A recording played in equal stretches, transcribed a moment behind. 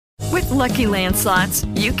Lucky Land Slots,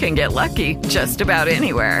 you can get lucky just about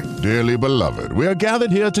anywhere. Dearly beloved, we are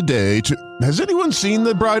gathered here today to... Has anyone seen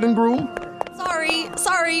the bride and groom?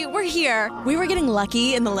 Sorry, we're here. We were getting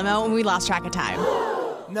lucky in the limo and we lost track of time.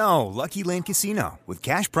 No, Lucky Land Casino, with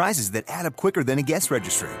cash prizes that add up quicker than a guest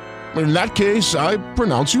registry. In that case, I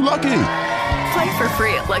pronounce you lucky. Play for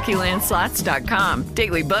free at LuckyLandSlots.com.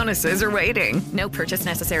 Daily bonuses are waiting. No purchase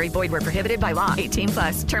necessary. Void where prohibited by law.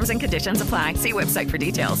 18+. Terms and conditions apply. See website for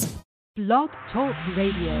details. Blog Talk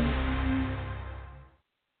Radio.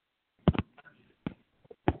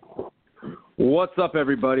 What's up,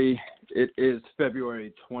 everybody? It is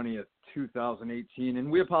February 20th, 2018,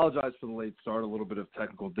 and we apologize for the late start. A little bit of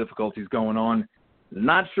technical difficulties going on.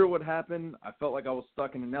 Not sure what happened. I felt like I was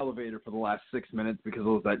stuck in an elevator for the last 6 minutes because it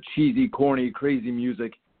was that cheesy, corny, crazy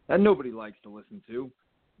music that nobody likes to listen to.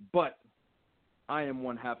 But I am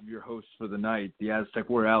one half of your host for the night, the Aztec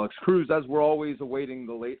Warrior Alex Cruz, as we're always awaiting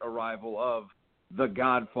the late arrival of the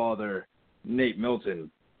Godfather, Nate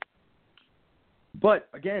Milton. But,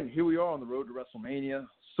 again, here we are on the road to WrestleMania.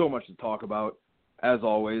 So much to talk about. As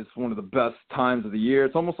always, one of the best times of the year.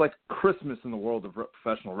 It's almost like Christmas in the world of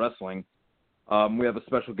professional wrestling. We have a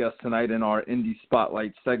special guest tonight in our Indy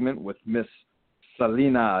Spotlight segment with Miss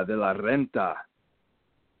Salina De La Renta,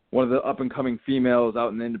 one of the up-and-coming females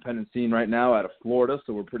out in the independent scene right now out of Florida,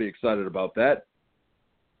 so we're pretty excited about that.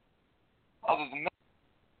 Other than that,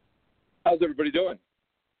 how's everybody doing?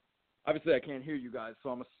 Obviously, I can't hear you guys, so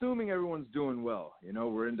I'm assuming everyone's doing well. You know,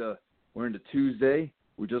 we're into Tuesday.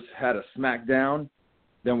 We just had a Smackdown.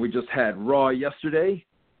 Then we just had Raw yesterday,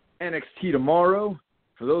 NXT tomorrow.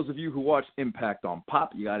 For those of you who watch Impact on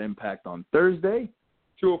Pop, you got Impact on Thursday,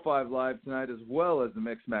 205 Live tonight, as well as the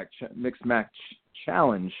Mixed Match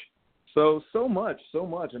Challenge. So much.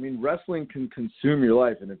 I mean, wrestling can consume your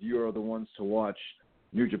life, and if you are the ones to watch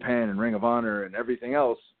New Japan and Ring of Honor and everything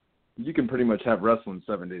else, you can pretty much have wrestling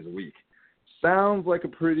 7 days a week. Sounds like a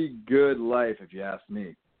pretty good life, if you ask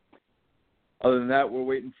me. Other than that, we're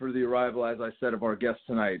waiting for the arrival, as I said, of our guest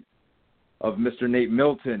tonight, of Mr. Nate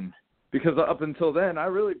Milton. Because up until then, I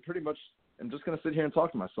really pretty much am just going to sit here and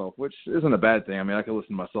talk to myself, which isn't a bad thing. I mean, I can listen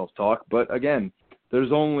to myself talk. But, again,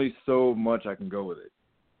 there's only so much I can go with it.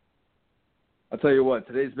 I'll tell you what,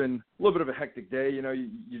 today's been a little bit of a hectic day. You know,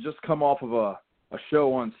 you just come off of a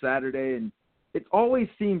show on Saturday, and it always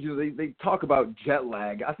seems, you know, they talk about jet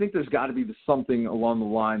lag. I think there's got to be something along the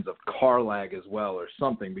lines of car lag as well or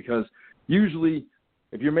something, because usually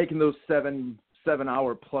if you're making those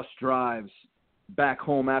 7-hour-plus drives back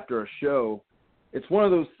home after a show, it's one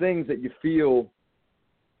of those things that you feel,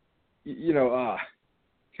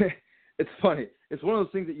 it's funny. It's one of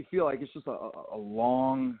those things that you feel like it's just a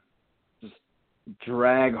long, just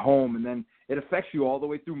drag home, and then it affects you all the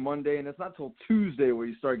way through Monday, and it's not till Tuesday where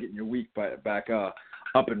you start getting your week back up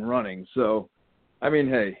and running. So, I mean,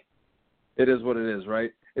 hey, it is what it is,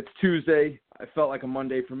 right? It's Tuesday. I felt like a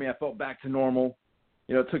Monday for me. I felt back to normal.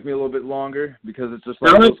 You know, it took me a little bit longer because it's just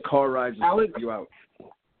like those car rides just take you out.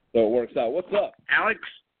 So it works out. What's up, Alex?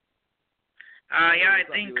 I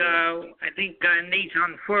think Nate's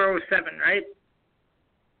on 407, right?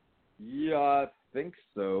 Yeah, I think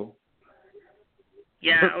so.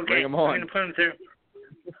 Yeah, okay. Bring him on. I'm going to put him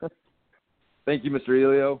through. Thank you, Mr.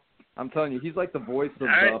 Elio. I'm telling you, he's like the voice of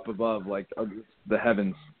the up above, like the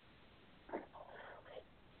heavens.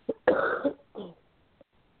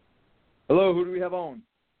 Hello, who do we have on?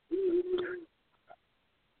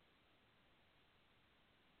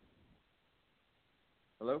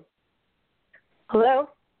 Hello? Hello?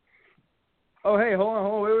 Oh, hey, hold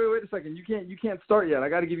on, wait a second. You can't start yet. I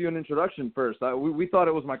got to give you an introduction first. We thought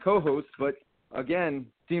it was my co-host, but again,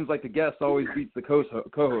 seems like the guest always beats the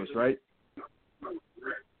co-host, right?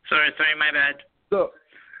 Sorry, my bad. So,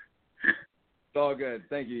 it's all good.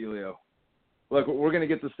 Thank you, Elio. Look, we're going to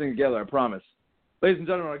get this thing together, I promise. Ladies and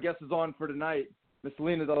gentlemen, our guest is on for tonight, Miss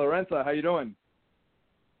Salina De La Renta. How you doing?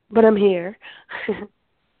 But I'm here.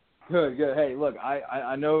 Good. Hey, look,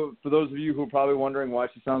 I know for those of you who are probably wondering why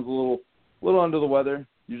she sounds a little under the weather,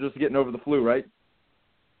 you're just getting over the flu, right?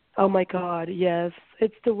 Oh, my God, yes.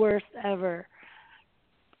 It's the worst ever.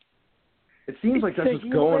 It seems like that's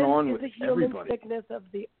just going on with everybody. Sickness of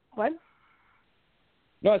the what?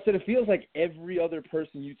 No, I said it feels like every other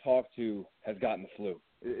person you talk to has gotten the flu.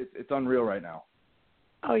 It's unreal right now.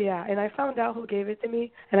 Oh, yeah, and I found out who gave it to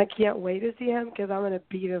me, and I can't wait to see him because I'm going to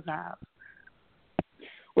beat his ass.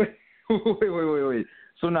 Wait.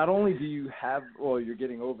 So not only do you have, you're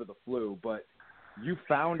getting over the flu, but you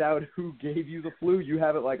found out who gave you the flu? You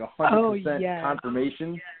have it like 100%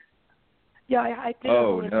 confirmation? Yeah, I did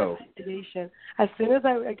an investigation. As soon as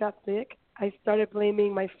I got sick, I started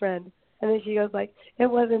blaming my friend, And then she goes like, it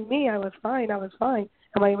wasn't me. I was fine.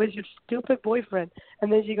 I'm like, it was your stupid boyfriend.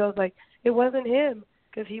 And then she goes like, it wasn't him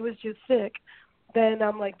because he was just sick. Then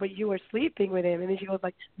I'm like, but you were sleeping with him. And then she goes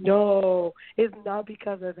like, no, it's not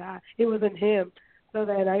because of that. It wasn't him. So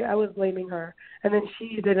then I was blaming her. And then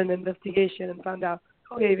she did an investigation and found out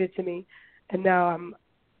who gave it to me. And now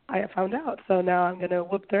I found out. So now I'm going to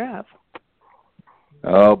whoop their ass.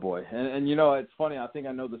 Oh, boy. And you know, it's funny. I think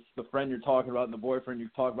I know the friend you're talking about and the boyfriend you're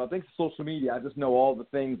talking about. Thanks to social media, I just know all the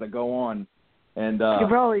things that go on. And you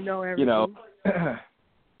probably know everything. You know,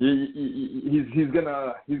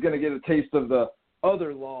 he's gonna get a taste of the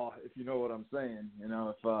other law, if you know what I'm saying. You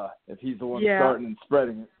know, if he's the one starting and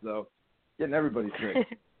spreading it, so getting everybody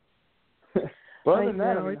sick. But other than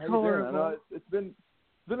that, I mean, it's how you doing? horrible. I know it's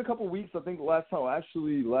been a couple of weeks. I think the last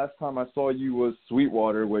time I saw you was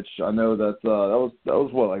Sweetwater, which I know that was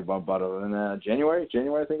what, like about in January,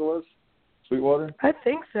 I think it was. Sweetwater. I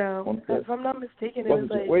think so. If I'm not mistaken, it was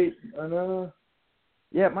like. Wait,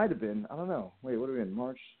 yeah, it might have been. I don't know. Wait, what are we in?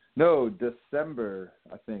 March? No, December.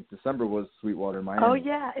 I think December was Sweetwater, Miami. Oh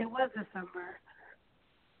yeah, it was December.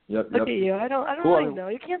 Yep. Look at you. I don't really know.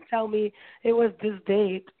 You can't tell me it was this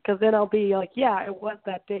date, because then I'll be like, yeah, it was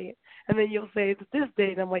that date. And then you'll say it's this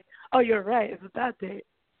date. And I'm like, oh, you're right. It's that date.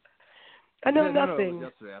 I know nothing. No,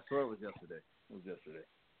 it was yesterday. I swear it was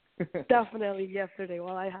yesterday. Definitely yesterday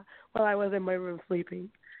while I was in my room sleeping.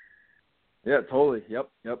 Yeah, totally. Yep.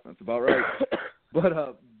 That's about right. But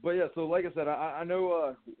yeah. So like I said, I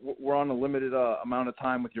know we're on a limited amount of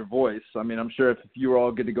time with your voice. I mean, I'm sure if you were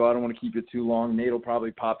all good to go, I don't want to keep you too long. Nate will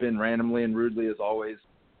probably pop in randomly and rudely as always,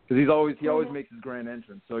 because he always makes his grand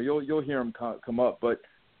entrance. So you'll hear him come up. But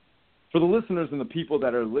for the listeners and the people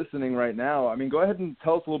that are listening right now, I mean, go ahead and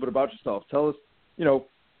tell us a little bit about yourself. Tell us,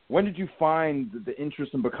 when did you find the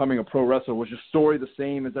interest in becoming a pro wrestler? Was your story the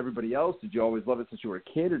same as everybody else? Did you always love it since you were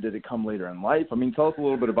a kid, or did it come later in life? I mean, tell us a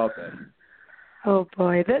little bit about that. Oh,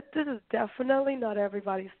 boy. This is definitely not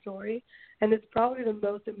everybody's story, and it's probably the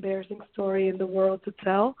most embarrassing story in the world to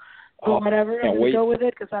tell. But whatever, I'm going to go with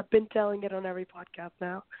it because I've been telling it on every podcast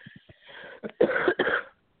now.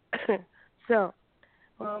 So,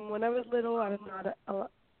 when I was little, I was not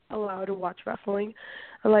allowed to watch wrestling.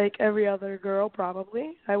 Like every other girl,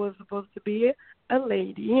 probably. I was supposed to be a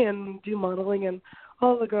lady and do modeling and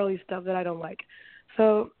all the girly stuff that I don't like.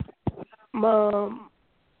 So,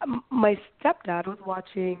 my stepdad was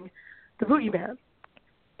watching the Boogeyman,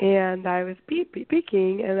 and I was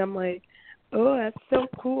peeking, and I'm like, oh, that's so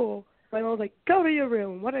cool. My mom was like, go to your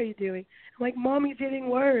room. What are you doing? I'm like, Mommy's eating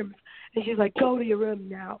worms. And she's like, go to your room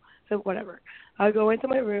now. So whatever. I go into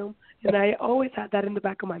my room, and I always had that in the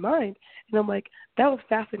back of my mind. And I'm like, that was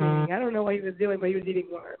fascinating. I don't know what he was doing, but he was eating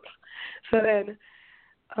worms. So then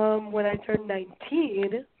when I turned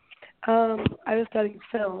 19, I was studying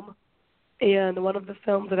film. And one of the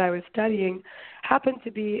films that I was studying happened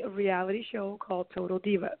to be a reality show called Total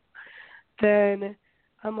Divas. Then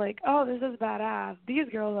I'm like, oh, this is badass. These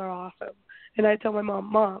girls are awesome. And I tell my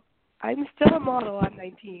Mom, I'm still a model at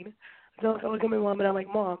 19. So I look at my mom, and I'm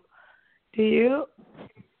like, Mom, do you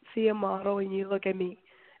see a model when you look at me?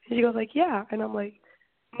 And she goes like, yeah. And I'm like,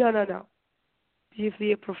 no. Do you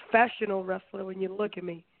see a professional wrestler when you look at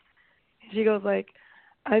me? And she goes like,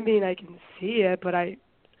 I mean, I can see it, but I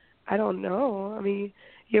don't know. I mean,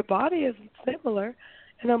 your body is similar.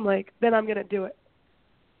 And I'm like, then I'm going to do it.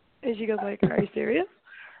 And she goes like, are you serious?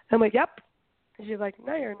 And I'm like, yep. And she's like,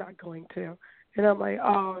 no, you're not going to. And I'm like,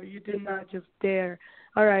 oh, you did not just dare.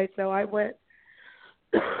 All right, so I went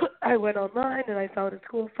online, and I found a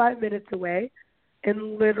school 5 minutes away.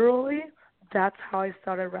 And literally, that's how I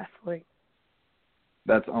started wrestling.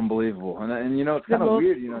 That's unbelievable. And it's kind of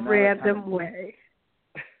weird. Random way.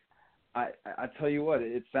 I tell you what,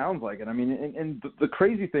 it sounds like it. I mean, and the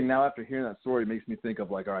crazy thing now after hearing that story makes me think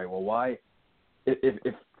of like, all right, well, why,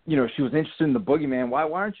 if she was interested in the Boogeyman, why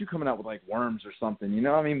aren't you coming out with like worms or something?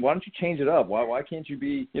 I mean, why don't you change it up? Why can't you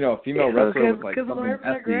be, a female wrestler with like something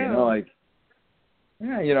nasty? Like,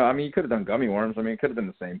 yeah, I mean, you could have done gummy worms. I mean, it could have been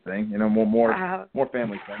the same thing. More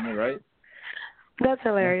family friendly, right? That's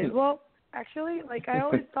hilarious. Well, actually, like I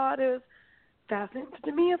always thought it was fascinating.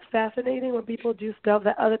 To me, it's fascinating when people do stuff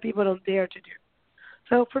that other people don't dare to do.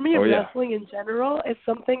 So for me, wrestling in general is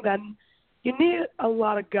something that you need a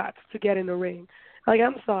lot of guts to get in the ring. Like,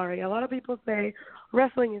 I'm sorry. A lot of people say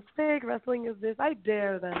wrestling is fake, wrestling is this. I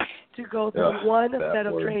dare them to go through one set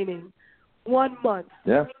of training, 1 month.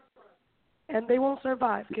 Yeah. And they won't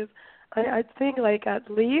survive because I think like at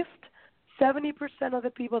least 70% of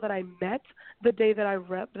the people that I met the day that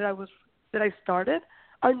I started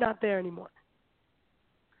are not there anymore.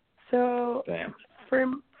 So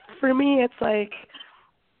for me, it's like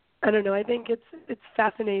I don't know. I think it's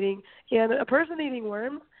fascinating. And a person eating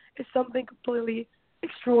worms is something completely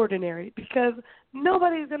extraordinary because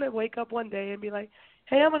nobody's going to wake up one day and be like,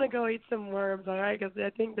 hey, I'm going to go eat some worms, all right, because I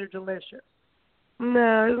think they're delicious.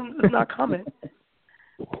 No, it's not common.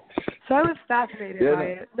 So I was fascinated by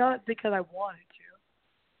it, not because I wanted to.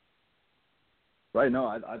 Right, no,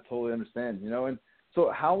 I totally understand, And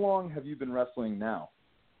so how long have you been wrestling now?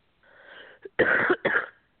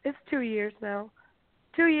 It's 2 years now.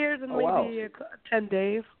 2 years and maybe 10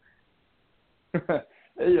 days.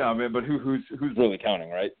 Yeah, I mean, but who's really counting,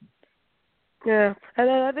 right? Yeah, and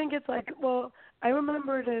then I think it's like, I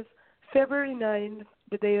remember it as February 9th,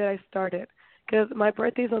 the day that I started, because my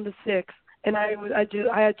birthday's on the 6th, and I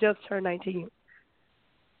had just turned 19.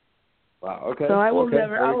 Wow. Okay. So I will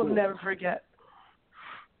never forget.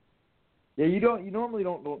 Yeah, you normally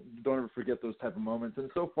don't ever forget those type of moments, and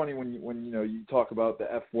it's so funny when you talk about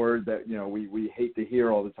the F word that we hate to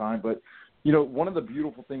hear all the time. But one of the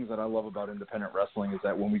beautiful things that I love about independent wrestling is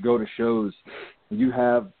that when we go to shows, you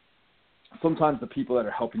have sometimes the people that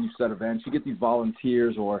are helping you set events. You get these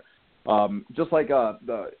volunteers, or just like at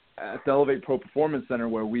the Elevate Pro Performance Center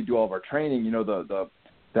where we do all of our training. The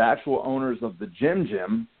actual owners of the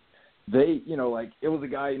gym, they like it was a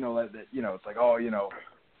guy that it's like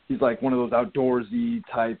he's like one of those outdoorsy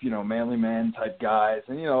type, manly man type guys,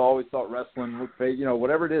 and always thought wrestling was fake,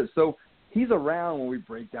 whatever it is. So he's around when we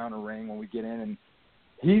break down a ring, when we get in, and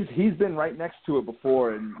he's been right next to it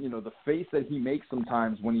before, and the face that he makes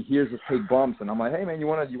sometimes when he hears us take bumps, and I'm like, hey man, you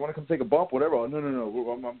want to come take a bump, whatever? Oh, no,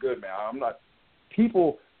 I'm good, man. I'm not.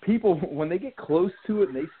 People when they get close to it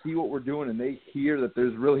and they see what we're doing and they hear that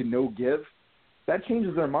there's really no give, that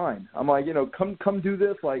changes their mind. I'm like, come do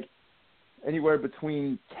this like anywhere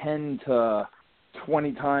between 10 to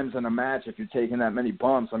 20 times in a match if you're taking that many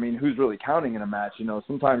bumps. I mean, who's really counting in a match?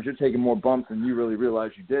 Sometimes you're taking more bumps than you really realize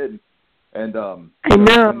you did. And I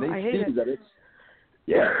know. When they I hate see it. that it's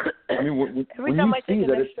I mean, every when time you I see take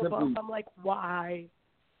that an it's extra simply, bump, I'm like, why?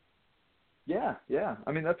 Yeah.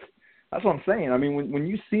 I mean, that's what I'm saying. I mean, when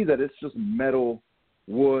you see that it's just metal,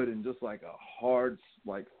 wood, and just like a hard,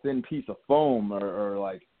 like thin piece of foam or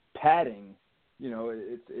like padding,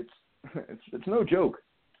 it's no joke,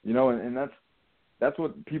 and that's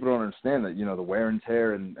what people don't understand, that the wear and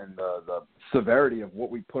tear and the severity of what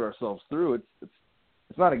we put ourselves through.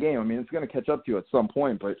 It's not a game. I mean, it's going to catch up to you at some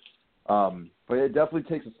point, but it definitely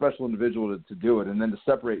takes a special individual to do it, and then to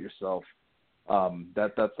separate yourself,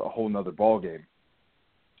 that's a whole nother ball game.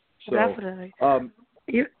 So, definitely.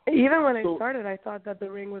 Even when I started, I thought that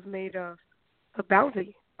the ring was made of a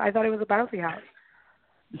bouncy. I thought it was a bouncy house.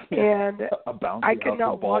 And I could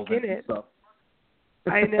not walk in it. Stuff.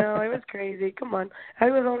 I know, it was crazy. Come on. I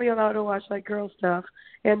was only allowed to watch like girl stuff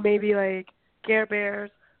and maybe like Care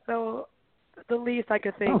Bears. So the least I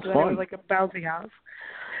could think that it was like a bouncy house.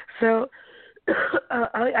 So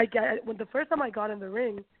when the first time I got in the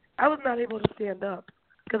ring, I was not able to stand up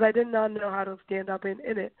because I did not know how to stand up in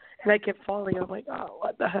it, and I kept falling. I'm like, oh,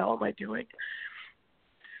 what the hell am I doing?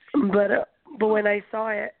 But when I saw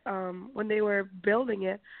it, when they were building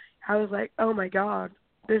it, I was like, oh my God,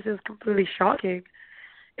 this is completely shocking.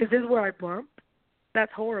 Is this where I bump?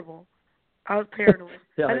 That's horrible. I was paranoid.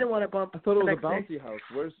 Yeah, I didn't want to bump. I thought it was a bouncy house.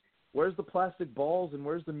 Where's the plastic balls and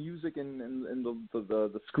where's the music and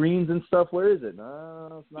the screens and stuff? Where is it?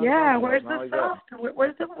 No, it's not. Yeah, where's the soft?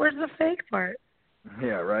 Where's the fake part?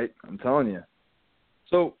 Yeah, right. I'm telling you.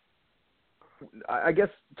 So, I guess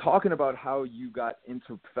talking about how you got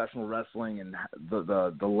into professional wrestling and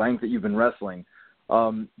the length that you've been wrestling,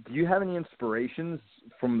 do you have any inspirations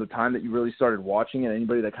from the time that you really started watching it?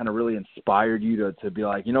 Anybody that kind of really inspired you to be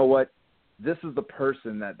like, you know what, this is the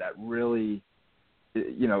person that really,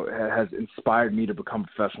 has inspired me to become a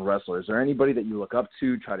professional wrestler? Is there anybody that you look up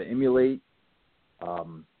to, try to emulate?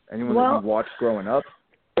 Anyone that you watched growing up?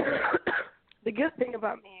 The good thing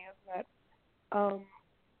about me is that,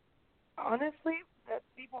 honestly, that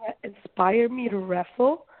people that inspire me to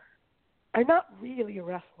wrestle are not really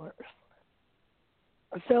wrestlers.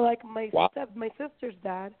 So, like my sister's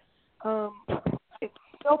dad, is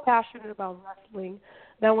so passionate about wrestling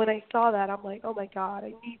that when I saw that, I'm like, oh my God,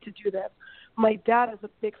 I need to do this. My dad is a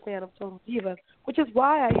big fan of Total Divas, which is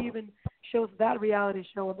why I even chose that reality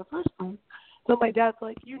show in the first place. So my dad's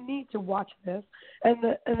like, you need to watch this. And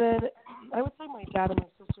then I would say my dad and my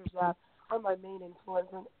sister's dad are my main influence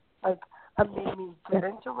and have made me get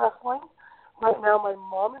into wrestling. Right now, my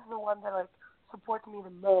mom is the one that supports me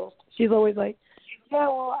the most. She's always like, yeah,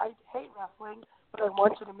 well, I hate wrestling, but I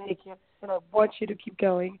want you to make it, and I want you to keep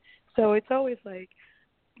going. So it's always like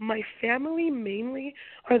my family mainly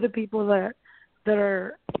are the people that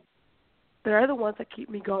are they're the ones that keep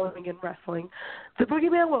me going in wrestling. The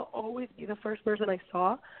Boogeyman will always be the first person I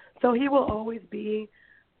saw, so he will always be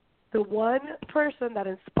the one person that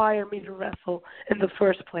inspired me to wrestle in the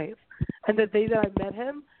first place. And the day that I met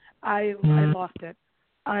him, I lost it.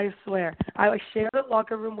 I swear. I shared a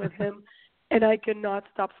locker room with him, and I could not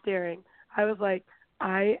stop staring. I was like,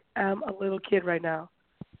 I am a little kid right now.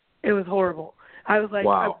 It was horrible. I was like,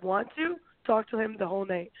 wow. I want to talk to him the whole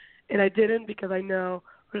night, and I didn't because I know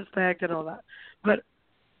respect and all that. But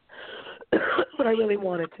I really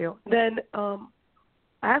wanted to. Then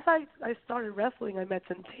as I started wrestling, I met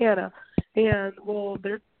Santana, and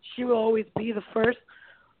she will always be the first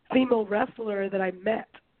female wrestler that I met.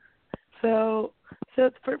 So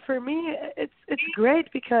for me, it's great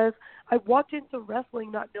because I walked into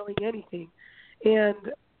wrestling not knowing anything,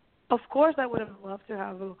 and of course I would have loved to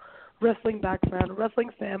have a wrestling background, a wrestling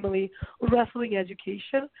family, a wrestling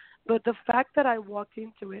education, but the fact that I walked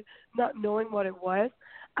into it not knowing what it was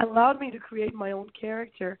allowed me to create my own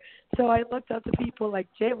character. So I looked up to people like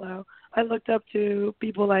J-Lo. I looked up to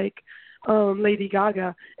people like Lady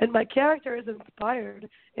Gaga, and my character is inspired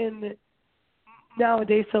in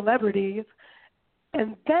nowadays celebrities.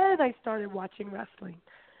 And then I started watching wrestling.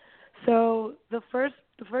 So the first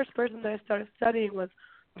person that I started studying was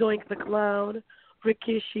Doink the Clown,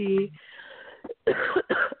 Rikishi,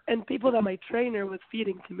 and people that my trainer was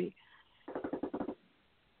feeding to me.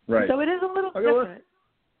 Right. So it is a little different.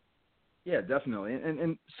 Yeah, definitely.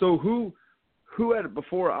 And so who had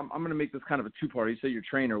before? I'm going to make this kind of a two-part. You say your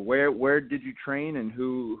trainer. Where did you train, and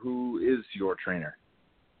who is your trainer?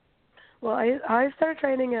 Well, I started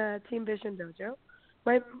training at Team Vision Dojo.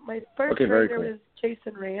 My first trainer was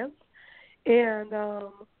Jason Rance, and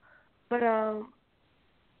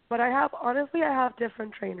but I have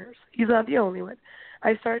different trainers. He's not the only one.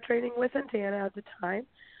 I started training with Santana at the time.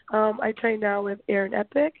 I train now with Aaron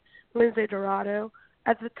Epic, Lindsay Dorado.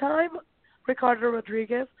 At the time, Ricardo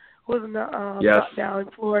Rodriguez was not now in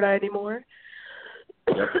Florida anymore.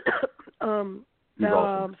 Yep.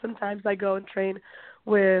 Now sometimes I go and train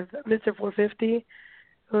with Mr. 450,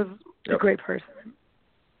 who's a great person.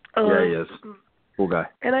 Yeah, he is. Cool guy.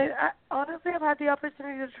 And I honestly have had the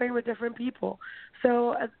opportunity to train with different people. So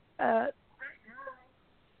right now, I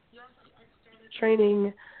started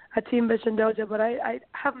training at Team Vision Dojo, but I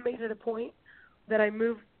have made it a point that I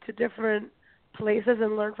move to different places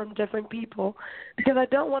and learn from different people because I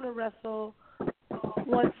don't want to wrestle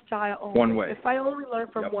one style only. One way. If I only learn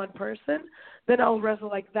from one person, then I'll wrestle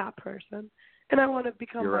like that person, and I want to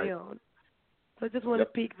become my own. So I just want to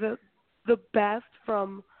pick the best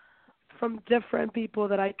from different people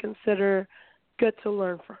that I consider good to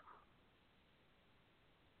learn from.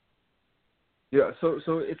 Yeah, so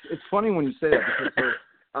it's funny when you say that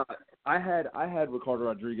because I had Ricardo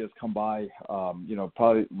Rodriguez come by,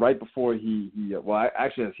 probably right before he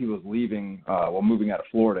actually as he was leaving, moving out of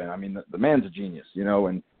Florida. And I mean, the man's a genius,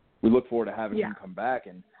 and we look forward to having him come back.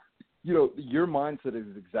 And your mindset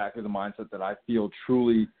is exactly the mindset that I feel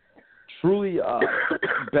truly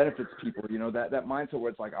benefits people. That mindset where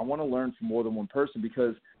it's like I want to learn from more than one person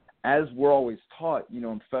because as we're always taught,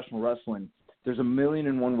 in professional wrestling, there's a million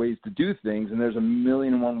and one ways to do things, and there's a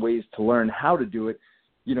million and one ways to learn how to do it.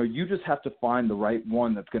 You just have to find the right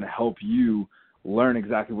one that's going to help you learn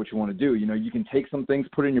exactly what you want to do. You can take some things,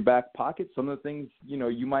 put it in your back pocket. Some of the things,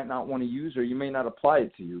 you might not want to use or you may not apply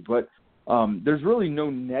it to you. But there's really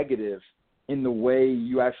no negative in the way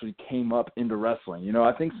you actually came up into wrestling.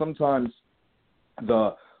 I think sometimes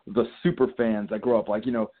the super fans that grow up,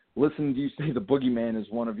 listening to you say the Boogeyman is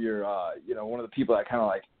one of your, one of the people that kind of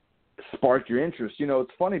like sparked your interest.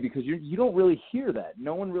 It's funny because you don't really hear that.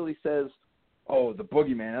 No one really says, oh, the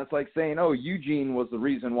Boogeyman. That's like saying, oh, Eugene was the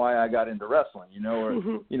reason why I got into wrestling, or,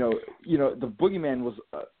 the Boogeyman was,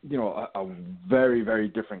 a very, very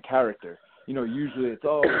different character. Usually it's,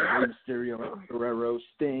 Rey Mysterio, Guerrero,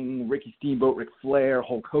 Sting, Ricky Steamboat, Ric Flair,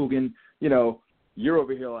 Hulk Hogan. You're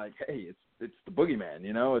over here like, hey, it's the Boogeyman,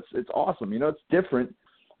 it's awesome. It's different.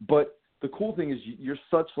 But the cool thing is you're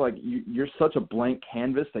such a blank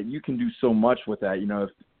canvas that you can do so much with that.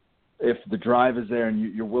 If the drive is there and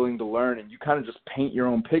you're willing to learn and you kind of just paint your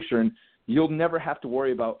own picture, and you'll never have to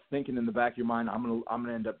worry about thinking in the back of your mind, I'm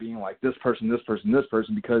gonna end up being like this person,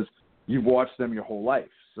 because you've watched them your whole life.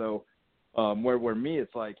 So where me,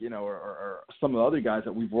 it's like, or some of the other guys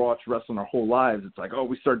that we've watched wrestling our whole lives, it's like, oh,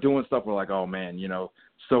 we start doing stuff, we're like, oh man,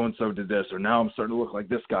 so-and-so did this, or now I'm starting to look like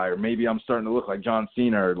this guy, or maybe I'm starting to look like John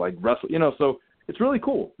Cena, or like wrestle, so it's really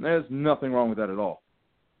cool. There's nothing wrong with that at all.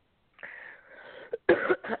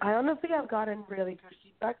 I honestly have gotten really good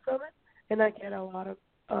feedback from it, and I get a lot of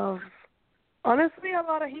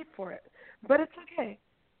heat for it. But it's okay,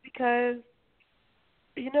 because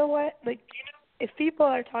you know what? Like, if people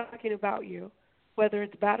are talking about you, whether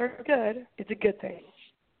it's bad or good, it's a good thing.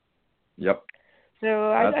 Yep.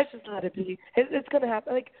 So I just let it be. It's going to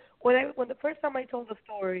happen. Like, when the first time I told the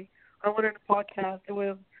story on one of the podcasts, it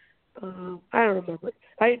was, I don't remember.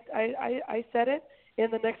 I said it,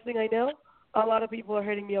 and the next thing I know, a lot of people are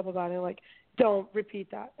hitting me up about it, like, don't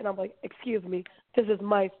repeat that. And I'm like, excuse me, this is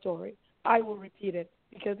my story. I will repeat it,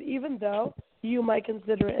 because even though you might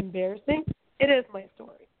consider it embarrassing, it is my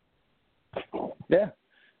story. Yeah.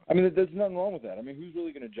 I mean, there's nothing wrong with that. I mean, who's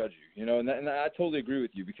really going to judge you? You know, and I totally agree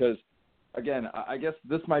with you, because, again, I guess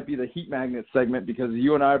this might be the heat magnet segment, because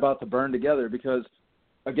you and I are about to burn together, because,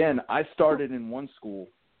 again, I started in one school,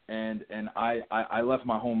 and I left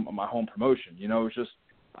my home promotion. You know, it was just,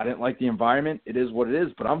 I didn't like the environment. It is what it is,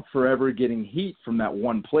 but I'm forever getting heat from that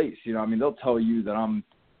one place. You know, I mean, they'll tell you that I'm,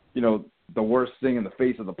 you know, the worst thing in the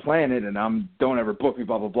face of the planet, and don't ever book me,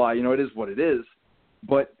 blah, blah, blah. You know, it is what it is.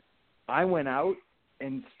 But I went out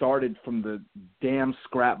and started from the damn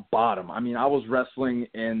scrap bottom. I mean, I was wrestling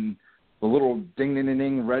in the little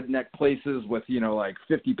ding-ding-ding redneck places with, you know, like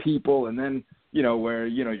 50 people, and then, you know, where,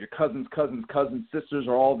 you know, your cousins, sisters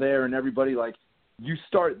are all there, and everybody, like, you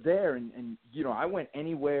start there, and you know, I went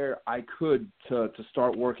anywhere I could to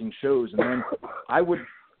start working shows, and then I would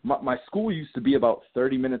 – my school used to be about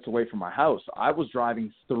 30 minutes away from my house. I was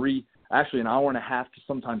driving an hour and a half to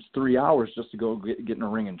sometimes 3 hours just to go get in a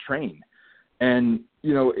ring and train. And,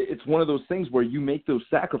 you know, it's one of those things where you make those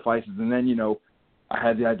sacrifices, and then, you know, I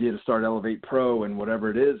had the idea to start Elevate Pro and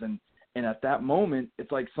whatever it is, and at that moment,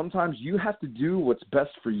 it's like sometimes you have to do what's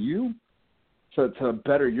best for you to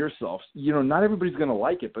better yourself. You know, not everybody's going to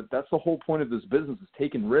like it, but that's the whole point of this business, is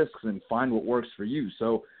taking risks and find what works for you.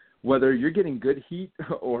 So whether you're getting good heat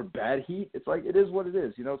or bad heat, it's like, it is what it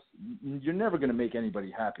is. You know, you're never going to make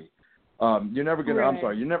anybody happy. You're never going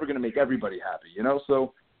to, you're never going to make everybody happy, you know?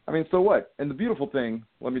 So, I mean, so what? And the beautiful thing,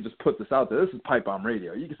 let me just put this out there. This is Pipebomb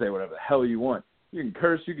Radio. You can say whatever the hell you want. You can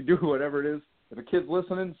curse. You can do whatever it is. If a kid's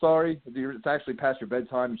listening, sorry. It's actually past your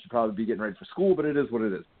bedtime. You should probably be getting ready for school, but it is what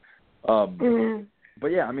it is. But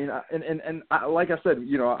yeah, I mean, and like I said,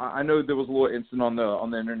 you know, I know there was a little incident on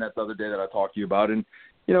the internet the other day that I talked to you about, and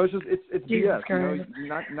you know, it's BS. You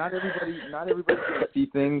know, not everybody's gonna see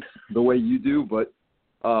things the way you do, but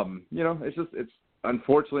you know, it's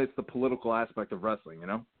unfortunately it's the political aspect of wrestling, you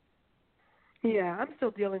know. Yeah, I'm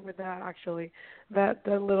still dealing with that, actually, that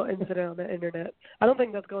little incident on the internet. I don't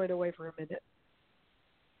think that's going away for a minute.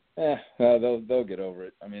 They'll get over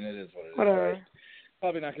it. I mean, it is what it is. Whatever. Right?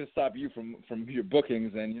 Probably not going to stop you from your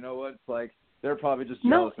bookings, and you know what? It's like they're probably just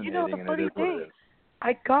jealous and hating, and it is what it is.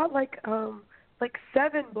 I got like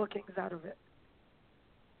 7 bookings out of it.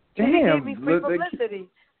 Damn! He gave me free publicity.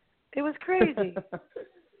 It was crazy.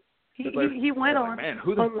 he went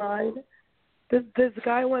online. This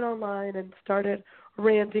guy went online and started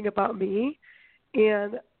ranting about me,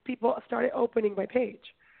 and people started opening my page.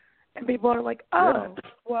 And people are like, oh,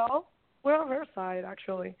 well, we're on her side,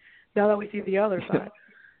 actually, now that we see the other side.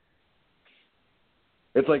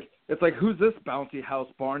 It's like who's this bouncy house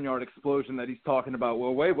barnyard explosion that he's talking about?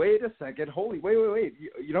 Well, wait a second. Wait.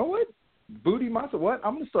 You know what? Booty Masa, what?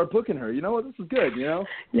 I'm going to start booking her. You know what? This is good, you know?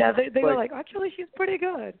 Yeah, they were like, actually, she's pretty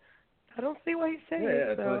good. I don't see what he's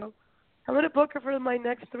saying, so I'm going to book her for my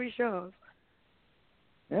next 3 shows.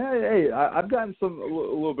 Yeah, hey, I've gotten a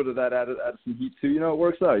little bit of that out of some heat too. You know, it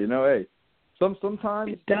works out. You know, hey,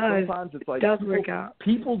 sometimes it's like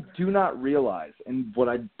people do not realize, and what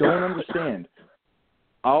I don't understand.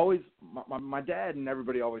 My dad and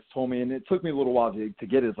everybody always told me, and it took me a little while to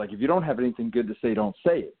get it. It's like, if you don't have anything good to say, don't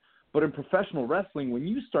say it. But in professional wrestling, when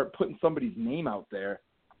you start putting somebody's name out there,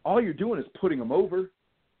 all you're doing is putting them over.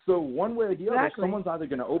 So one way or the other, someone's either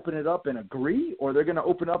going to open it up and agree, or they're going to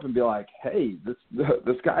open up and be like, hey,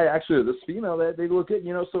 this guy actually, or this female, they look good,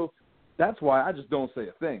 you know. So that's why I just don't say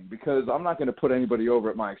a thing, because I'm not going to put anybody over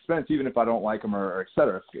at my expense, even if I don't like them or et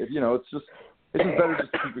cetera. You know, it's just better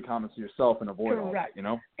just to keep your comments to yourself and avoid all that, you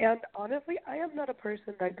know. And honestly, I am not a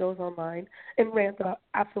person that goes online and rants about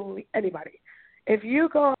absolutely anybody. If you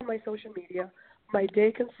go on my social media, my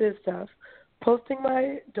day consists of posting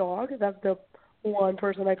my dog. That's the one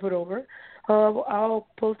person I put over. I'll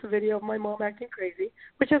post a video of my mom acting crazy,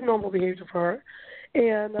 which is normal behavior for her.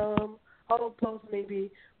 And I'll post maybe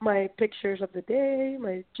my pictures of the day,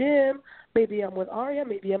 my gym. Maybe I'm with Aria.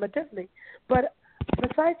 Maybe I'm at Disney. But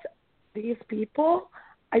besides these people,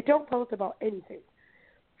 I don't post about anything.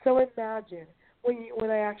 So imagine when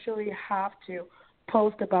I actually have to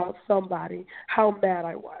post about somebody, how mad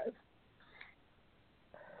I was.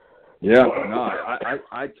 Yeah, no,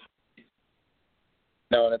 I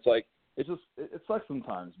no, and it's like it sucks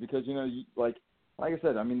sometimes, because you know, like I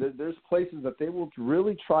said, I mean, there's places that they will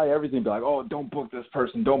really try everything. Be like, oh, don't book this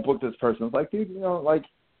person. Don't book this person. It's like, dude, like,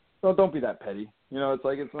 don't be that petty. It's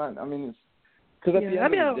like it's not. I mean, it's because at the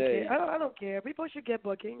end of the day, I don't care. People should get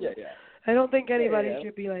bookings. Yeah. I don't think anybody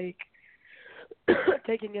should be like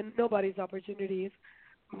taking in nobody's opportunities.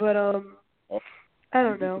 But I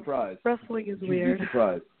don't know. Surprised. Wrestling is You'd weird. Be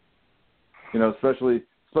surprised.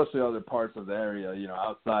 Especially other parts of the area.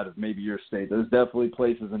 Outside of maybe your state, there's definitely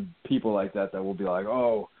places and people like that will be like,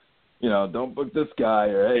 oh, don't book this guy,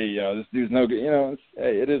 or hey, this dude's no good.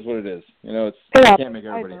 Hey, it is what it is. You can't make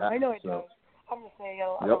everybody happy. I know it does. I'm just saying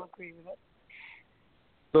I don't agree with it.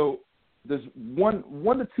 So there's one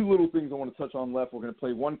to two little things I want to touch on left. We're going to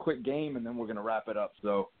play one quick game, and then we're going to wrap it up.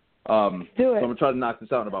 So, do it. So I'm going to try to knock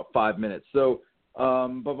this out in about 5 minutes. So,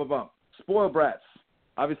 Spoiled Brats.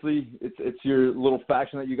 Obviously, it's your little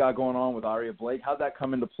faction that you got going on with Aria Blake. How'd that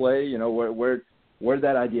come into play? Where did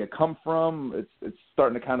that idea come from? It's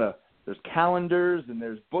starting to kind of, there's calendars and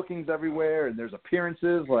there's bookings everywhere and there's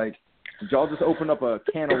appearances. Like, did y'all just open up a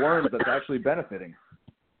can of worms that's actually benefiting?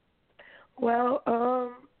 Well,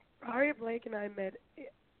 Aria Blake and I met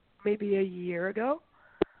maybe a year ago.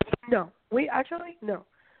 No. We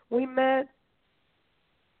met,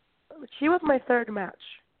 she was my third match.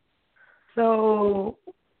 So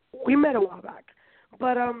we met a while back.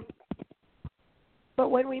 But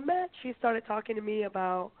when we met, she started talking to me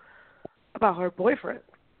about her boyfriend.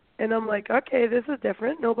 And I'm like, okay, this is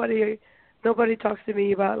different. Nobody talks to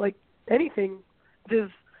me about like anything this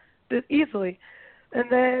easily. And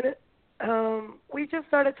then we just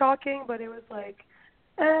started talking, but it was like,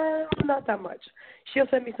 not that much. She'll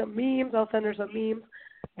send me some memes. I'll send her some memes.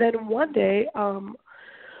 Then one day,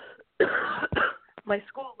 my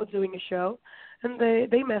school was doing a show, and they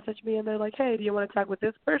messaged me, and they're like, hey, do you want to tag with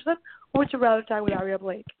this person, or would you rather tag with Aria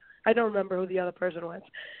Blake? I don't remember who the other person was.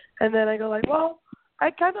 And then I go like, well,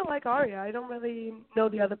 I kind of like Aria. I don't really know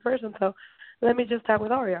the other person, so let me just tag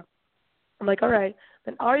with Aria. I'm like, all right.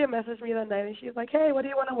 Then Aria messaged me that night, and she's like, hey, what do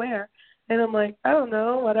you want to wear? And I'm like, I don't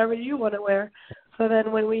know, whatever you want to wear. So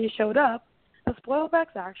then when we showed up, the Spoiled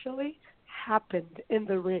Brats actually happened in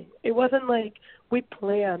the ring. It wasn't like we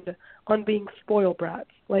planned on being Spoiled Brats.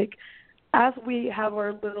 Like, as we have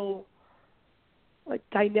our little like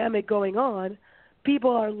dynamic going on, people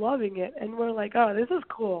are loving it, and we're like, oh, this is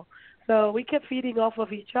cool. So we kept feeding off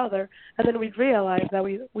of each other, and then we realized that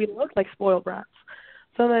we looked like Spoiled Brats.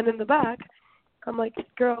 So then in the back, I'm like,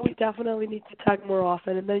 girl, we definitely need to tag more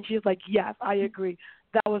often. And then she's like, yes, I agree.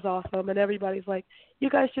 That was awesome. And everybody's like, you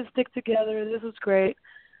guys should stick together. This is great.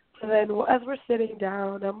 So then as we're sitting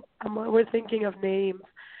down, we're thinking of names.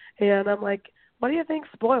 And I'm like, what do you think,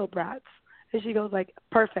 Spoiled Brats? And she goes like,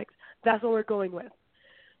 perfect. That's what we're going with.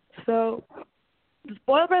 So the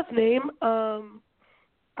Spoiled Brats name, I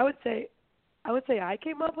would say I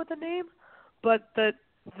came up with the name, but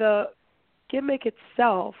the gimmick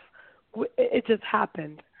itself, it just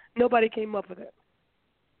happened. Nobody came up with it.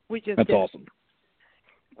 We just That's did. Awesome.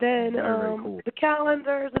 Then very cool. The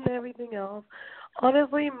calendars and everything else.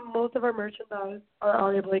 Honestly, most of our merchandise are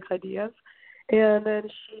Aria Blake's ideas, and then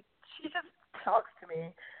she just talks to me.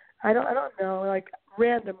 I don't know, like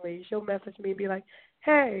randomly she'll message me and be like,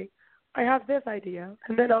 hey, I have this idea,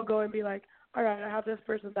 and then I'll go and be like, all right, I have this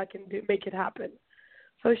person that can make it happen.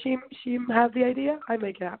 So she has the idea, I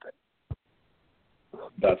make it happen.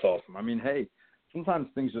 That's awesome. I mean, hey, sometimes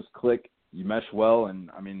things just click, you mesh well, and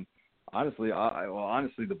I mean, honestly,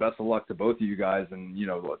 the best of luck to both of you guys. And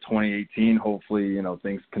 2018, hopefully,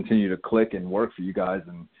 things continue to click and work for you guys.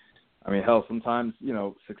 And I mean, hell, sometimes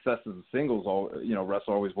success as a singles,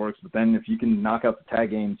 wrestler always works. But then if you can knock out the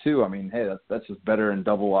tag game too, I mean, hey, that's just better and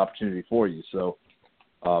double opportunity for you. So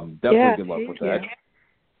definitely good luck with that.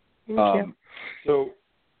 Thank you. So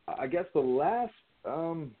I guess the last,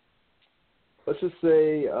 let's just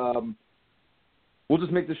say, we'll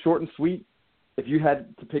just make this short and sweet. If you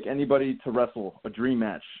had to pick anybody to wrestle a dream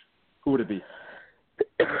match, who would it be?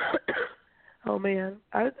 Oh man,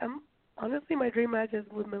 I'm honestly, my dream match is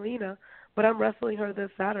with Melina, but I'm wrestling her this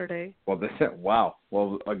Saturday. Well, wow.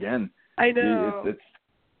 Well, again, I know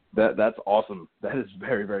that's awesome. That is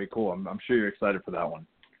very, very cool. I'm sure you're excited for that one.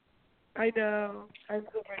 I know. I'm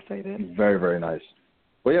super excited. Very, very nice.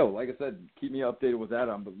 Well, yeah, like I said, keep me updated with that.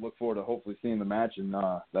 I look forward to hopefully seeing the match, and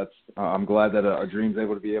I'm glad that a dream's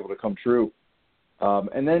able to be able to come true.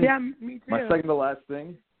 And then me too. my second to last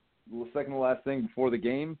thing before the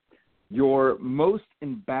game, your most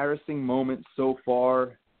embarrassing moment so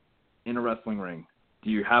far in a wrestling ring.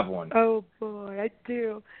 Do you have one? Oh boy, I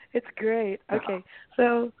do. It's great. Okay,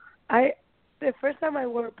 so the first time I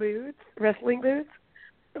wore boots, wrestling boots,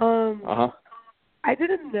 I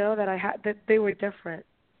didn't know that they were different.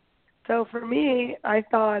 So for me, I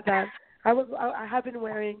thought that I have been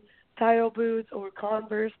wearing tile boots or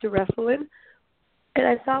Converse to wrestle in, and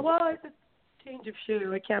I thought, well, it's a change of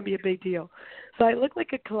shoe. It can't be a big deal. So I look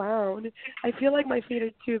like a clown. I feel like my feet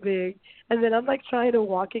are too big, and then I'm like trying to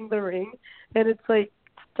walk in the ring, and it's like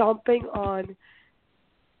stomping on.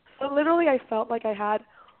 So literally, I felt like I had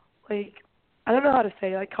like, I don't know how to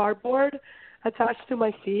say, like cardboard attached to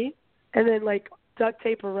my feet, and then like duct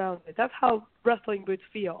tape around it. That's how wrestling boots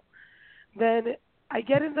feel. Then I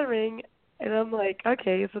get in the ring, and I'm like,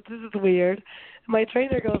 okay, so this is weird. My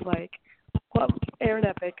trainer goes like, well, Aaron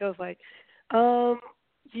Epic goes like,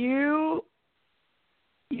 you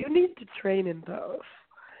need to train in those.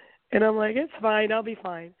 And I'm like, it's fine, I'll be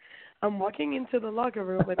fine. I'm walking into the locker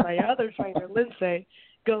room, and my other trainer, Lindsay,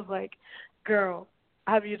 goes like, girl,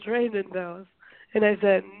 have you trained in those? And I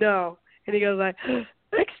said, no. And he goes like,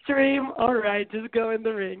 extreme, all right, just go in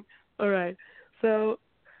the ring. All right. So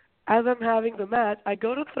as I'm having the match, I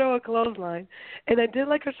go to throw a clothesline, and I did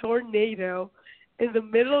like a tornado in the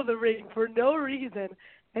middle of the ring for no reason,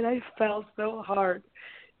 and I fell so hard.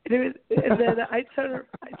 And then I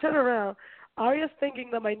turn around. Arya's thinking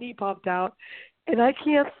that my knee popped out, and I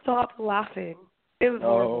can't stop laughing. It was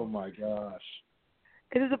horrible. Oh, my gosh.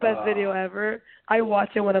 It is the best video ever. I watch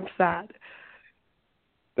it when I'm sad.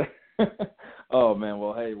 Oh, man.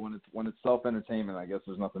 Well, hey, when it's self-entertainment, I guess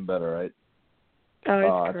there's nothing better, right? Oh,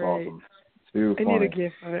 it's that's great. awesome. Too I funny. need a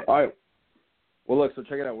gift for it. All right. Well, look, so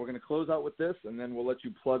check it out. We're going to close out with this, and then we'll let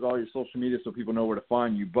you plug all your social media so people know where to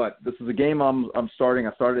find you. But this is a game I'm starting.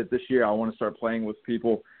 I started it this year. I want to start playing with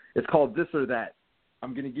people. It's called This or That.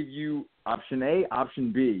 I'm going to give you option A,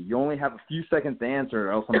 option B. You only have a few seconds to answer,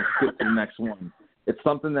 or else I'm going to skip to the next one. It's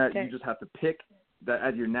something that you just have to pick that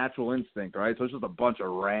as your natural instinct, all right? So it's just a bunch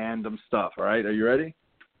of random stuff, all right? Are you ready?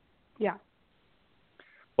 Yeah.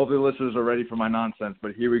 Hopefully the listeners are ready for my nonsense,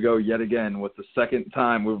 but here we go yet again with the second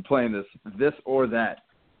time we were playing this or that.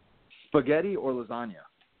 Spaghetti or lasagna?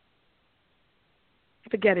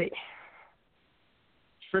 Spaghetti.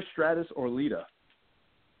 Trish Stratus or Lita?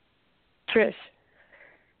 Trish.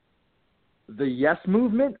 The yes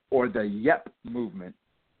movement or the yep movement?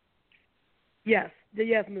 Yes, the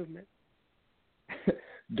yes movement.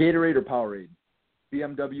 Gatorade or Powerade?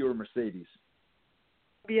 BMW or Mercedes?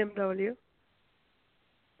 BMW.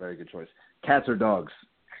 Very good choice. Cats or dogs?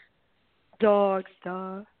 Dogs,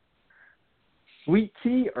 dog. Sweet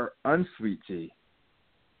tea or unsweet tea?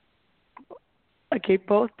 Okay,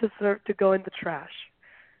 both deserve to go in the trash.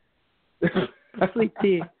 Sweet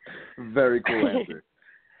tea. Very cool answer.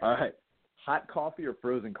 All right. Hot coffee or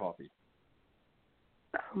frozen coffee?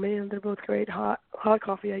 Oh, man, they're both great. Hot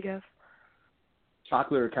coffee, I guess.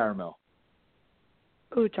 Chocolate or caramel?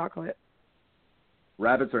 Ooh, chocolate.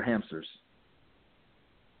 Rabbits or hamsters?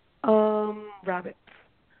 Rabbits.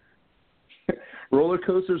 Roller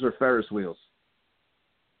coasters or Ferris wheels?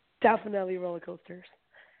 Definitely roller coasters.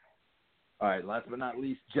 All right, last but not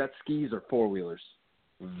least, jet skis or four-wheelers?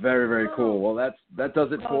 Very, very cool. Well, that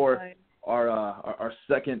does it for our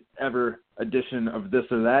second ever edition of This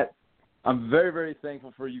or That. I'm very, very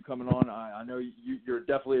thankful for you coming on. I know you're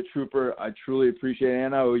definitely a trooper. I truly appreciate it,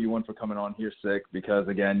 and I owe you one for coming on here sick because,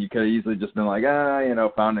 again, you could have easily just been like,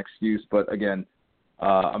 found an excuse. But, again,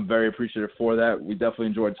 I'm very appreciative for that. We definitely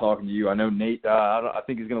enjoyed talking to you. I know Nate, I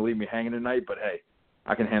think he's going to leave me hanging tonight, but, hey,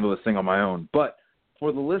 I can handle this thing on my own. But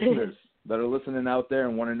for the listeners that are listening out there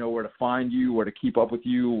and want to know where to find you, where to keep up with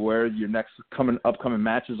you, where your next upcoming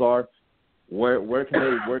matches are, where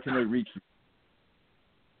can they reach you?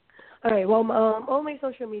 All right, well, all my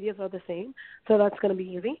social medias are the same, so that's going to be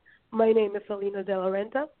easy. My name is Salina De La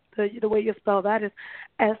Renta. The way you spell that is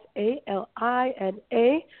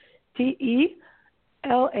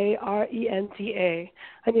SALINADELARENTA.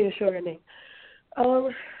 I need a shorter name.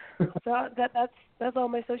 So that's all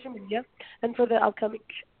my social media. And for the upcoming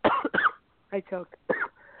I choked.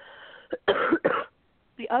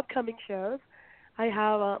 The upcoming shows, I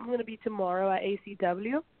have I'm going to be tomorrow at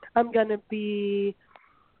ACW. I'm going to be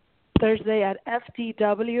Thursday at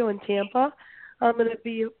FTW in Tampa. I'm going to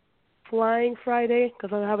be flying Friday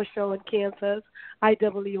because I have a show in Kansas,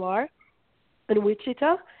 IWR, in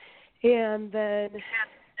Wichita. And then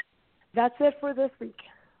that's it for this week.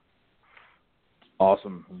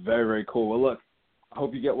 Awesome. Very, very cool. Well, look, I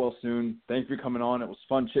hope you get well soon. Thanks for coming on. It was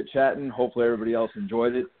fun chit-chatting. Hopefully everybody else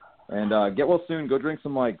enjoyed it. And get well soon. Go drink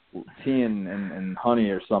some, tea and honey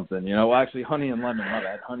or something. Well, actually, honey and lemon. My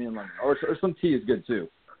bad. Honey and lemon. Or some tea is good, too.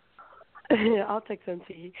 I'll take some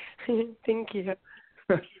tea. Thank you.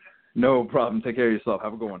 No problem. Take care of yourself.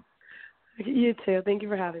 Have a good one. You too. Thank you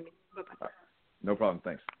for having me. Bye-bye. No problem.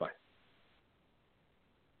 Thanks. Bye.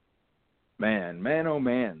 Man, oh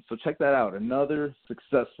man. So check that out. Another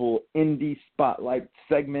successful Indy Spotlight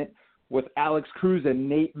segment with Alex Cruz and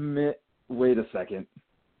Nate. Wait a second.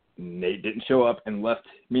 Nate didn't show up and left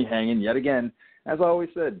me hanging yet again. As I always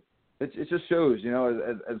said, it just shows,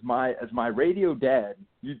 as my radio dad,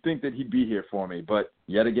 you'd think that he'd be here for me. But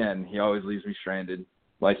yet again, he always leaves me stranded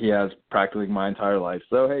like he has practically my entire life.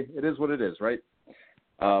 So, hey, it is what it is, right?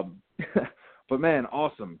 But, man,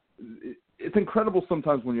 awesome. It's incredible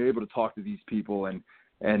sometimes when you're able to talk to these people and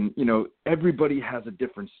everybody has a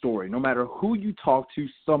different story. No matter who you talk to,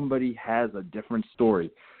 somebody has a different story.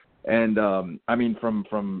 And,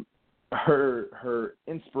 from her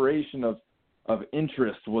inspiration of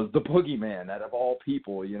interest was the boogeyman out of all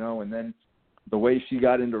people, and then the way she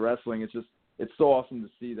got into wrestling, it's so awesome to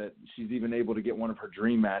see that she's even able to get one of her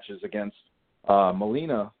dream matches against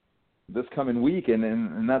Melina this coming week,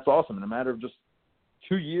 and that's awesome in a matter of just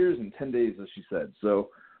 2 years and 10 days, as she said. So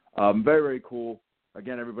very, very cool.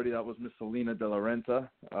 Again, everybody, that was Miss Salina De La Renta.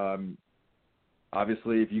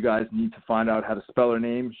 Obviously, if you guys need to find out how to spell her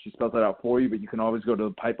name, she spells that out for you, but you can always go to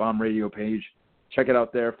the Pipebomb Radio page, check it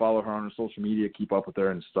out there, follow her on her social media, keep up with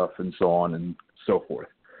her and stuff and so on and so forth.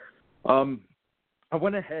 I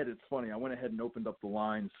went ahead and opened up the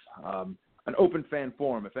lines, an open fan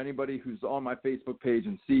forum. If anybody who's on my Facebook page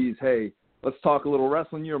and sees, hey, let's talk a little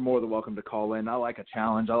wrestling, you're more than welcome to call in. I like a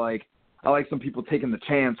challenge. I like some people taking the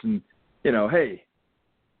chance and, hey,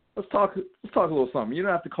 let's talk a little something. You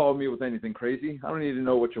don't have to call me with anything crazy. I don't need to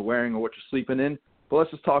know what you're wearing or what you're sleeping in, but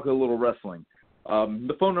let's just talk a little wrestling.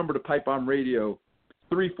 The phone number to Pipebomb Radio,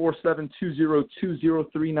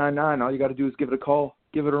 347-202-0399. All you got to do is give it a call,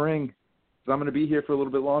 give it a ring, because I'm going to be here for a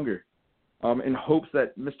little bit longer in hopes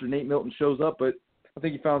that Mr. Nate Milton shows up, but I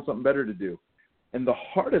think he found something better to do. And the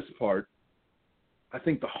hardest part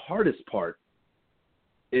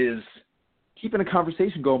is keeping a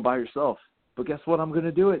conversation going by yourself. But guess what? I'm going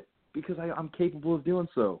to do it because I'm capable of doing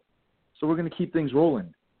so. So we're going to keep things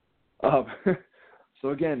rolling. So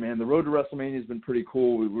again, man, the road to WrestleMania has been pretty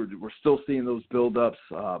cool. We're still seeing those build-ups.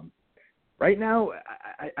 Right now,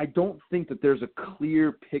 I don't think that there's a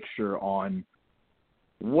clear picture on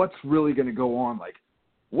what's really going to go on. Like,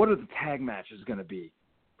 what are the tag matches going to be?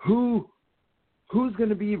 Who's going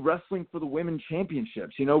to be wrestling for the women's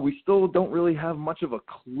championships? We still don't really have much of a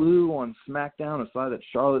clue on SmackDown aside that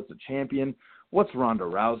Charlotte's the champion. What's Ronda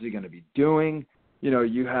Rousey going to be doing?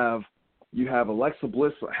 You have Alexa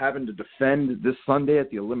Bliss having to defend this Sunday at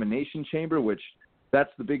the Elimination Chamber, which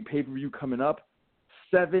that's the big pay-per-view coming up.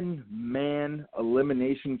 7-man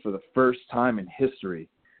elimination for the first time in history.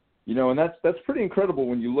 And that's pretty incredible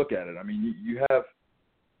when you look at it. I mean,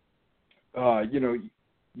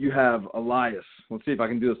 you have Elias. Let's see if I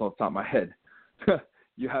can do this off the top of my head.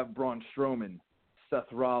 You have Braun Strowman, Seth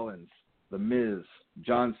Rollins, The Miz,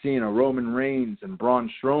 John Cena, Roman Reigns, and Braun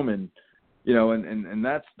Strowman. And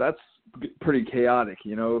that's pretty chaotic.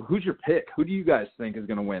 Who's your pick? Who do you guys think is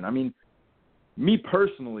going to win? I mean, me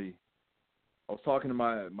personally, I was talking to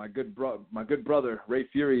my good brother Ray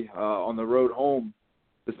Fury on the road home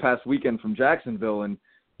this past weekend from Jacksonville, and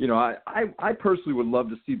I personally would love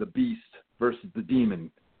to see the Beast versus the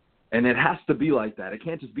Demon. And it has to be like that. It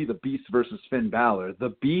can't just be the Beast versus Finn Balor.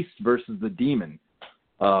 The Beast versus the Demon.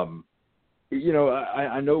 I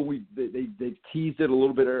know they've teased it a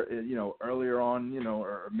little bit, earlier on,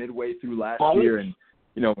 or midway through last year, and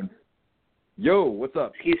yo, what's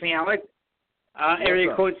up? Excuse me, Alex.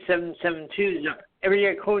 Area code 772.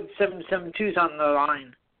 Area code 772 is on the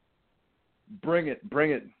line. Bring it.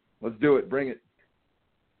 Let's do it. Bring it.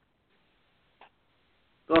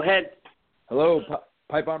 Go ahead. Hello,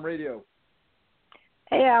 Pipebomb Radio.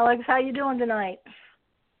 Hey, Alex. How you doing tonight?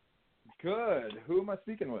 Good. Who am I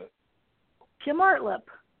speaking with? Kim Artlip.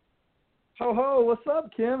 Ho, what's up,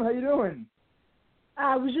 Kim? How you doing?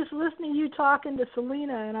 I was just listening to you talking to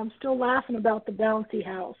Salina, and I'm still laughing about the bouncy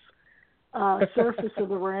house surface of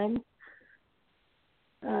the ring.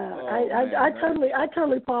 I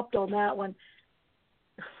totally popped on that one.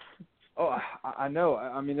 Oh, I know.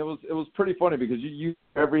 I mean, it was pretty funny because you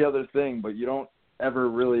every other thing, but you don't ever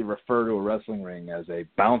really refer to a wrestling ring as a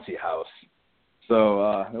bouncy house.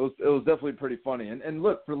 So it was definitely pretty funny. And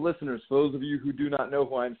look, for listeners, for those of you who do not know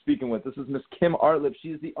who I'm speaking with, this is Miss Kim Artlip.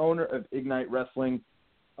 She's the owner of Ignite Wrestling.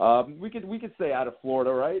 We could say out of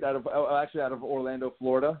Florida, right? Out of Orlando,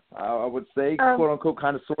 Florida. I would say, quote unquote,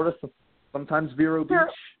 kind of, sort of. Sometimes Vero Beach.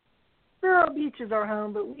 Vero Beach is our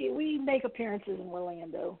home, but we make appearances in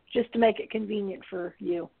Orlando just to make it convenient for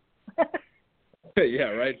you.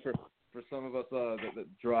 Yeah, right. For some of us that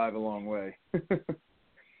drive a long way.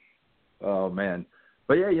 Oh man,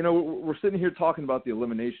 But yeah, we're sitting here talking about the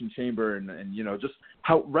Elimination Chamber and just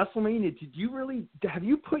how WrestleMania. Have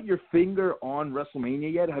you put your finger on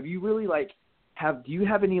WrestleMania yet? Have you really do you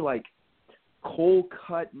have any cold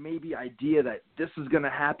cut maybe idea that this is going to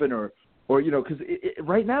happen or because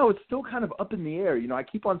right now it's still kind of up in the air. I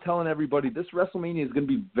keep on telling everybody this WrestleMania is going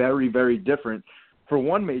to be very, very different for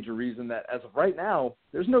one major reason that as of right now,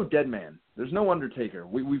 there's no dead man. There's no Undertaker.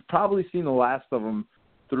 We've probably seen the last of him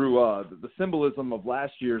through the symbolism of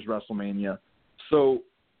last year's WrestleMania. So,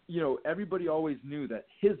 everybody always knew that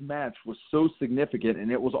his match was so significant and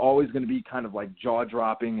it was always going to be kind of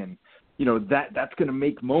jaw-dropping and, that's going to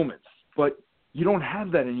make moments. But you don't have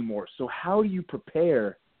that anymore. So how do you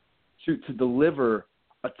prepare to deliver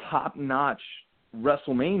a top-notch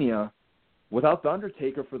WrestleMania without The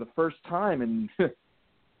Undertaker for the first time? And,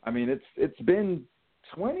 it's been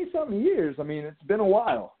 20-something years. It's been a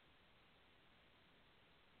while.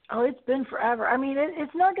 Oh, it's been forever.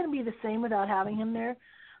 It's not going to be the same without having him there.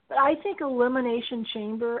 But I think Elimination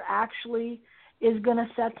Chamber actually is going to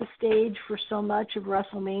set the stage for so much of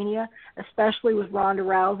WrestleMania, especially with Ronda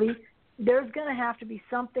Rousey. There's going to have to be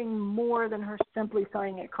something more than her simply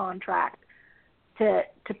signing a contract to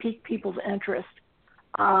pique people's interest.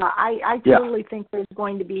 I totally think there's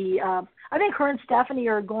going to be I think her and Stephanie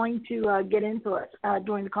are going to get into it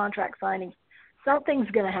during the contract signing.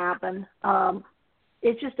 Something's going to happen.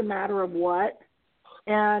 It's just a matter of what.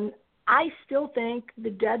 And I still think the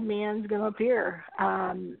dead man's going to appear.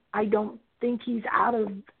 I don't think he's out of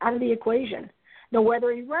the equation. Now,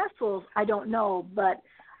 whether he wrestles, I don't know, but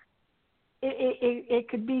it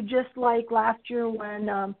could be just like last year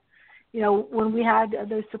when, when we had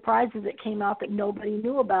those surprises that came out that nobody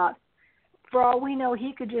knew about. For all we know,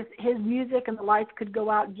 his music and the lights could go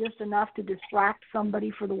out just enough to distract somebody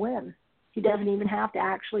for the win. He doesn't even have to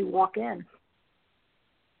actually walk in.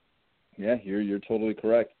 Yeah, you're totally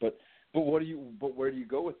correct. But where do you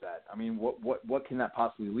go with that? What can that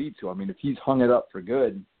possibly lead to? If he's hung it up for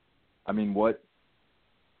good, a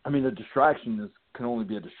distraction can only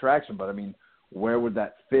be a distraction, but where would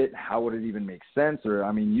that fit? How would it even make sense? Or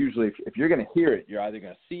usually if you're going to hear it, you're either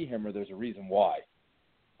going to see him or there's a reason why.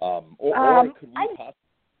 Or could we possibly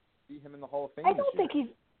see him in the Hall of Fame? I don't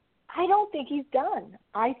think he's done.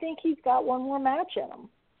 I think he's got one more match in him.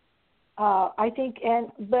 But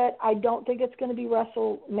I don't think it's going to be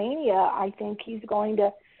WrestleMania. I think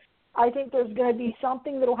there's going to be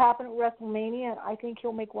something that will happen at WrestleMania, and I think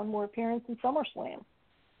he'll make one more appearance in SummerSlam.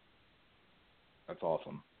 That's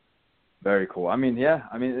awesome. Very cool.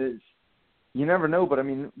 It's, you never know, but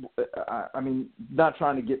not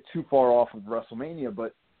trying to get too far off of WrestleMania,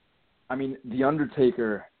 but The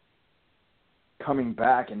Undertaker coming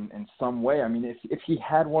back in some way. If he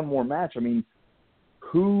had one more match,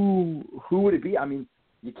 who would it be?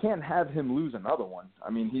 You can't have him lose another one.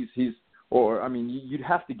 You'd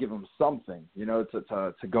have to give him something,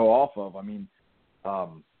 to go off of. I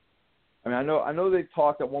know they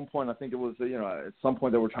talked at one point. I think it was, at some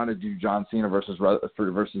point they were trying to do John Cena versus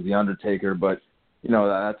The Undertaker, but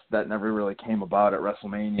that never really came about at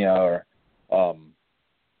WrestleMania, or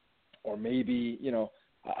maybe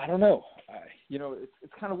I don't know.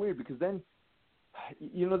 It's kind of weird because then.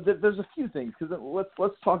 There's a few things because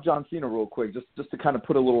let's talk John Cena real quick, just to kind of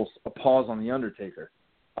put a pause on The Undertaker.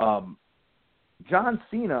 John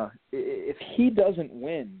Cena, if he does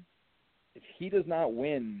not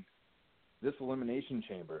win this Elimination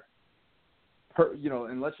Chamber,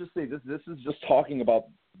 and let's just say this is just talking about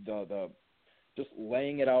the just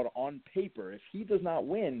laying it out on paper. If he does not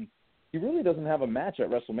win, he really doesn't have a match at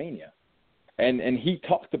WrestleMania. And he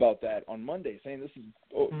talked about that on Monday, saying this is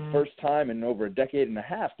the first time in over a decade and a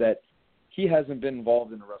half that he hasn't been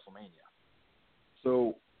involved in a WrestleMania.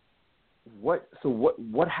 So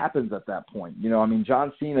what happens at that point?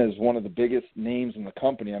 John Cena is one of the biggest names in the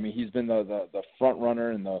company. He's been the front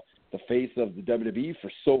runner and the face of the WWE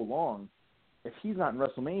for so long. If he's not in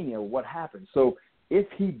WrestleMania, what happens? So if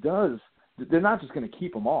he does, they're not just going to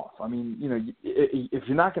keep him off. If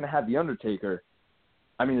you're not going to have The Undertaker,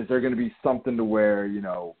 is there going to be something to where,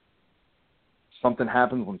 something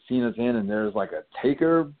happens when Cena's in and there's like a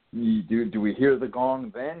Taker? Do we hear the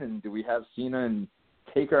gong then? And do we have Cena and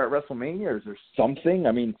Taker at WrestleMania? Or is there something?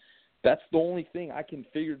 That's the only thing I can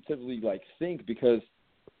figuratively think, because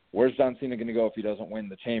where's John Cena going to go if he doesn't win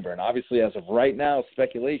the Chamber? And obviously, as of right now,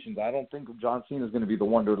 speculations, I don't think John Cena is going to be the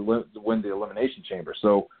one to win the Elimination Chamber.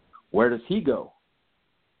 So where does he go?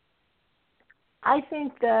 I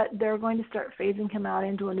think that they're going to start phasing him out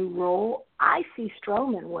into a new role. I see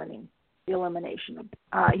Strowman winning the elimination.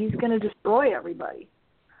 He's going to destroy everybody.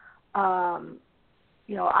 I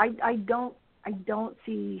don't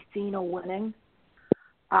see Cena winning.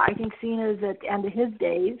 I think Cena is at the end of his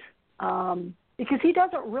days because he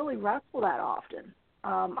doesn't really wrestle that often.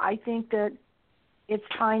 I think that it's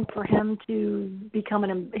time for him to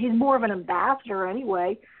become he's more of an ambassador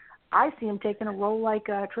anyway. I see him taking a role like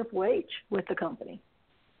Triple H with the company.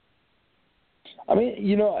 I mean,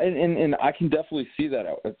 you know, and I can definitely see that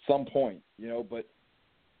at some point, you know, but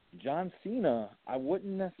John Cena, I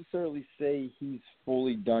wouldn't necessarily say he's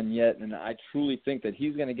fully done yet, and I truly think that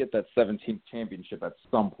he's going to get that 17th championship at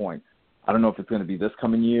some point. I don't know if it's going to be this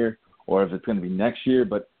coming year or if it's going to be next year,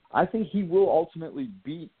 but I think he will ultimately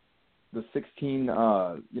beat the 16,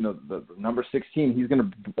 the number 16. He's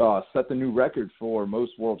going to set the new record for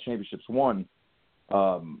most world championships won.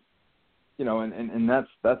 You know, and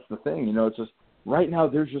that's the thing. You know, it's just right now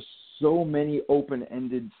there's just so many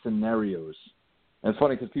open-ended scenarios. And it's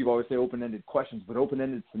funny because people always say open-ended questions, but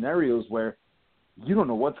open-ended scenarios where you don't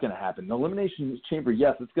know what's going to happen. The Elimination Chamber,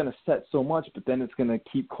 yes, it's going to set so much, but then it's going to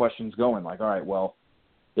keep questions going. Like, all right, well,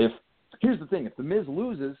 here's the thing. If The Miz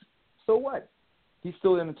loses, so what? He's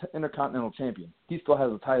still an Intercontinental Champion. He still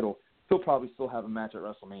has a title. He'll probably still have a match at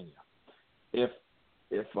WrestleMania. If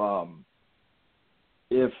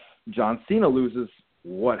John Cena loses,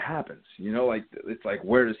 what happens? You know, like it's like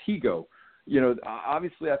where does he go? You know,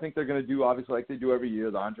 obviously, I think they're going to do like they do every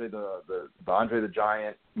year, the Andre the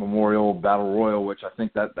Giant Memorial Battle Royal, which I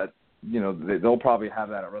think that you know they'll probably have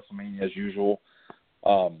that at WrestleMania as usual.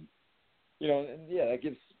 You know, and yeah, that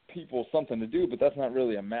gives people something to do, but that's not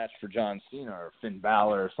really a match for John Cena or Finn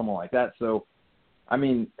Balor or someone like that. So, I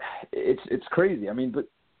mean, it's crazy. I mean, but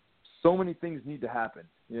so many things need to happen,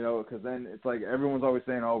 you know, because then it's like everyone's always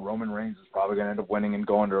saying, oh, Roman Reigns is probably going to end up winning and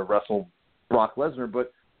going to wrestle Brock Lesnar,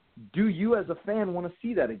 but do you as a fan want to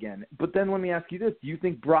see that again? But then let me ask you this. Do you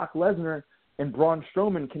think Brock Lesnar and Braun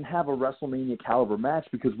Strowman can have a WrestleMania caliber match?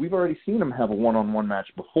 Because we've already seen them have a one-on-one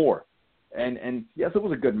match before. And yes, it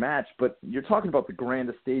was a good match, but you're talking about the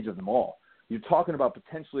grandest stage of them all. You're talking about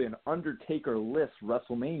potentially an Undertaker-less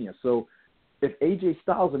WrestleMania. So if AJ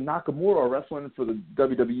Styles and Nakamura are wrestling for the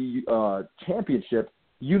WWE Championship,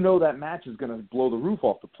 you know that match is going to blow the roof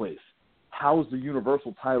off the place. How is the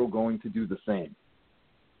Universal title going to do the same?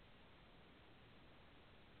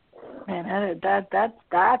 Man,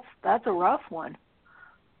 that's a rough one.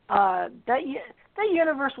 That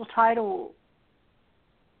Universal title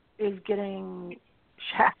is getting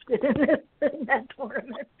shafted in that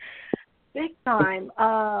tournament big time.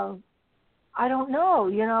 I don't know.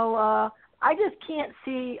 You know, I just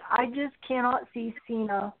cannot see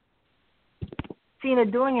Cena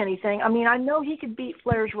doing anything. I mean, I know he could beat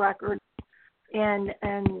Flair's record and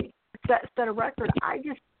set a record.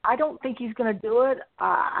 I don't think he's going to do it.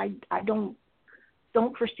 I don't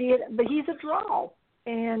foresee it. But he's a draw,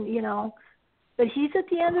 and you know. But he's at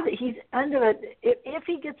the end of it. He's end of it. If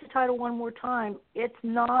he gets the title one more time, it's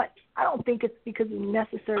not. I don't think it's because he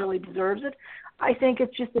necessarily deserves it. I think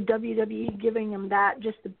it's just the WWE giving him that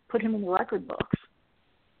just to put him in the record books.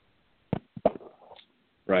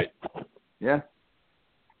 Right. Yeah.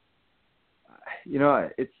 You know,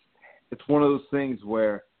 it's one of those things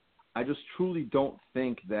where I just truly don't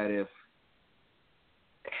think that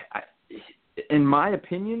in my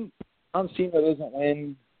opinion, John Cena doesn't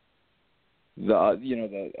win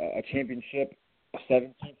a championship a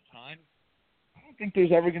 17th time, I don't think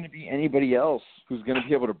there's ever going to be anybody else who's going to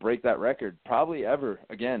be able to break that record, probably ever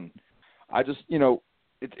again. I just, you know,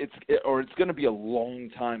 it's going to be a long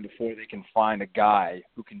time before they can find a guy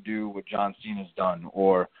who can do what John Cena's done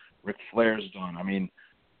or Ric Flair's done. I mean,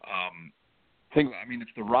 if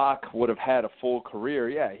The Rock would have had a full career,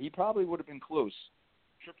 yeah, he probably would have been close.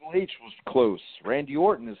 Triple H was close. Randy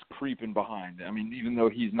Orton is creeping behind. I mean, even though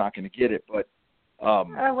he's not going to get it, but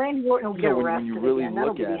Randy Orton will get arrested when you really again.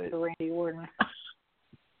 look That'll at it. Randy Orton.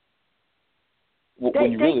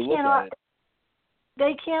 When you really look at it,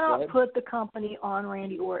 they cannot put the company on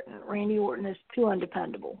Randy Orton. Randy Orton is too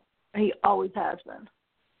undependable. He always has been.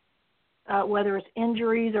 Whether it's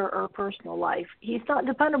injuries or personal life, he's not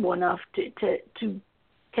dependable enough to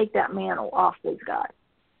take that mantle off these guys.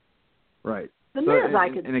 Right. The Miz,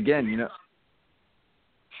 and again, you know,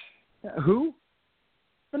 who?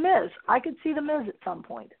 The Miz. I could see The Miz at some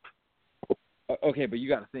point. Okay, but you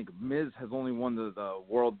got to think, Miz has only won the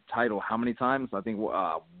world title how many times? I think,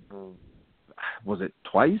 was it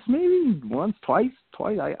twice maybe? Once, twice?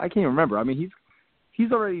 I can't remember. I mean,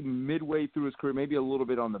 he's already midway through his career, maybe a little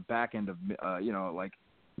bit on the back end of, like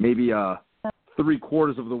maybe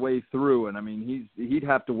 3/4 of the way through. And, I mean, he'd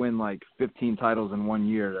have to win like 15 titles in 1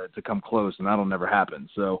 year to come close, and that'll never happen.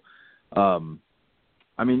 So, I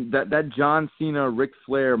mean, that John Cena, Ric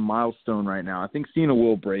Flair milestone right now, I think Cena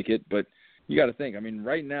will break it, but, you got to think. I mean,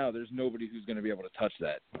 right now there's nobody who's going to be able to touch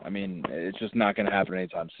that. I mean, it's just not going to happen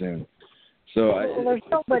anytime soon. So there's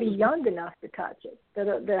nobody young enough to touch it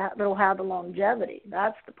that'll have the longevity.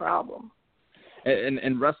 That's the problem.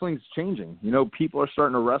 And wrestling's changing. You know, people are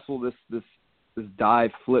starting to wrestle this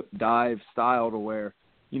dive, flip, dive style to where,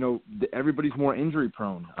 you know, everybody's more injury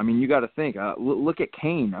prone. I mean, you got to think. Look at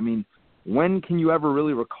Kane. I mean, when can you ever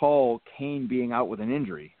really recall Kane being out with an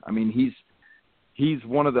injury? I mean, he's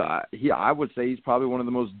one of I would say he's probably one of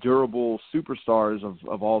the most durable superstars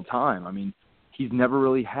of all time. I mean, he's never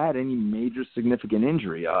really had any major significant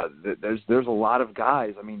injury. There's a lot of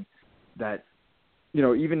guys, I mean, that, you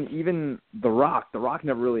know, even The Rock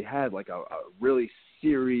never really had like a really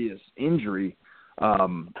serious injury,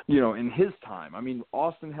 you know, in his time. I mean,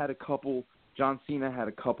 Austin had a couple, John Cena had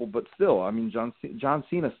a couple, but still, I mean, John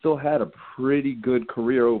Cena still had a pretty good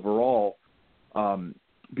career overall,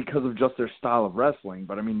 because of just their style of wrestling.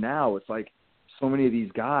 But I mean, now it's like so many of these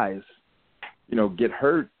guys, you know, get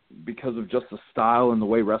hurt because of just the style and the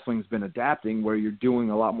way wrestling's been adapting, where you're doing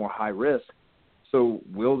a lot more high risk. So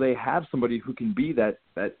will they have somebody who can be that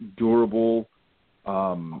durable,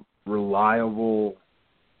 reliable,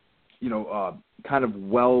 you know, kind of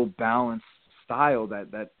well-balanced style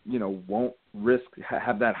that you know, won't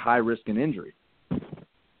have that high risk in injury?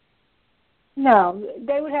 No,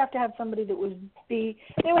 they would have to have somebody they would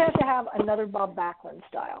have to have another Bob Backlund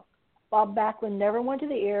style. Bob Backlund never went to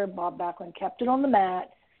the air. Bob Backlund kept it on the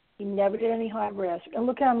mat. He never did any high risk. And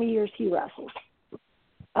look how many years he wrestled.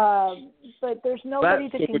 But there's nobody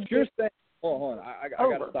that can you're saying, hold on, I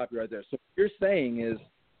got to stop you right there. So what you're saying is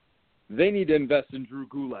they need to invest in Drew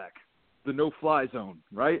Gulak, the no-fly zone,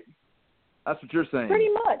 right? That's what you're saying. Pretty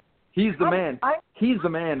much. He's the man. He's the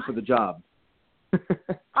man for the job.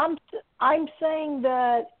 I'm saying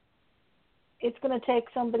that it's going to take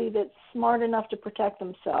somebody that's smart enough to protect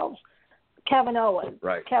themselves. Kevin Owens.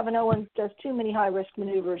 Right. Kevin Owens does too many high-risk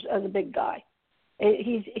maneuvers as a big guy.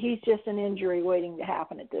 He's just an injury waiting to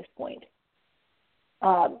happen at this point.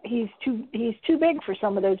 He's too big for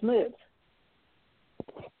some of those moves.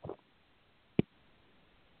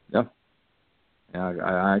 Yeah. Yeah,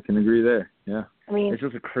 I can agree there. Yeah. I mean, it's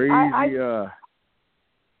just a crazy.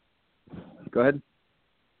 Go ahead.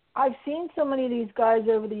 I've seen so many of these guys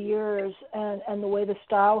over the years, and the way the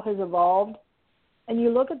style has evolved. And you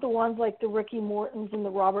look at the ones like the Ricky Mortons and the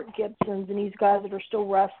Robert Gibsons and these guys that are still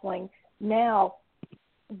wrestling now.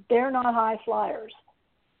 They're not high flyers.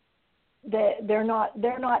 They're not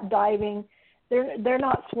diving. They're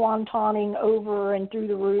not swantoning over and through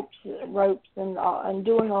the ropes and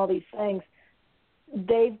doing all these things.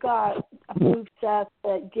 They've got a move set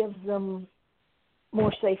that gives them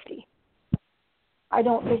more safety. I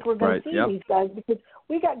don't think we're going to see these guys, because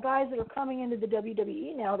we got guys that are coming into the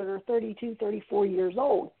WWE now that are 32, 34 years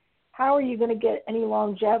old. How are you going to get any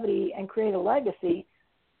longevity and create a legacy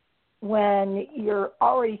when you're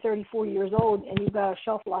already 34 years old and you've got a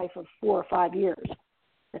shelf life of 4 or 5 years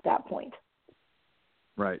at that point?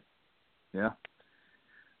 Right. Yeah.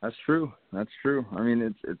 That's true. That's true. I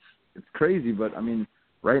mean, it's crazy, but I mean,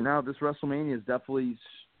 right now this WrestleMania is definitely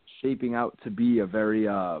shaping out to be a very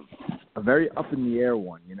up in the air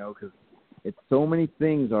one, you know, because it's so many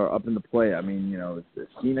things are up in the play. I mean, you know, is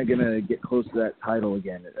Cena gonna get close to that title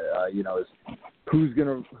again? You know, who's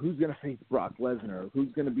gonna face Brock Lesnar? Who's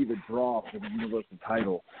gonna be the draw for the Universal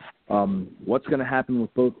title? What's gonna happen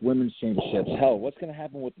with both women's championships? Hell, what's gonna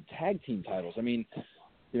happen with the tag team titles? I mean,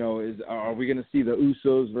 you know, are we gonna see the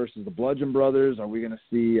Usos versus the Bludgeon Brothers? Are we gonna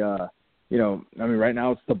see, you know, I mean, right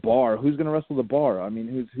now it's the Bar. Who's gonna wrestle the Bar? I mean,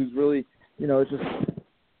 who's really, you know, it's just,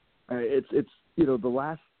 it's you know, the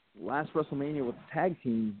last WrestleMania with the tag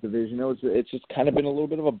team division, you know, it's just kind of been a little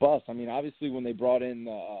bit of a bust. I mean, obviously when they brought in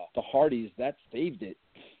the Hardys, that saved it.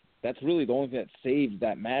 That's really the only thing that saved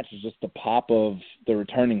that match, is just the pop of the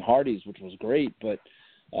returning Hardys, which was great. But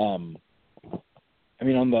I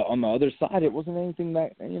mean, on the other side, it wasn't anything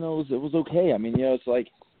that, you know, it was okay. I mean, you know, it's like,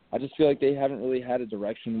 I just feel like they haven't really had a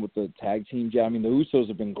direction with the tag teams. Yeah, I mean, the Usos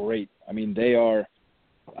have been great. I mean, they are.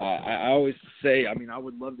 I always say, I mean, I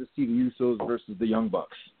would love to see the Usos versus the Young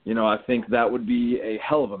Bucks. You know, I think that would be a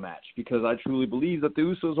hell of a match, because I truly believe that the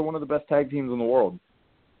Usos are one of the best tag teams in the world.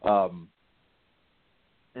 And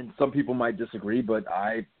some people might disagree, but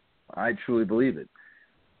I truly believe it.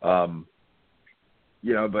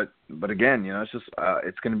 You know, but again, you know, it's just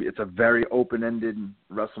it's a very open-ended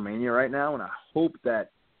WrestleMania right now, and I hope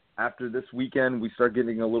that after this weekend we start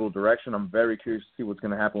getting a little direction. I'm very curious to see what's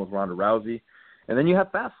going to happen with Ronda Rousey. And then you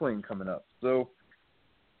have Fastlane coming up. So,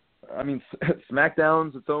 I mean,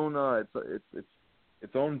 SmackDown's its own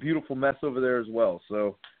its own beautiful mess over there as well.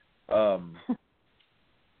 So,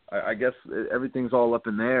 I guess everything's all up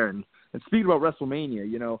in there. And speaking about WrestleMania,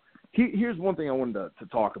 you know, here's one thing I wanted to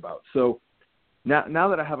talk about. So now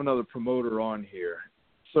that I have another promoter on here,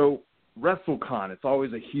 so WrestleCon, it's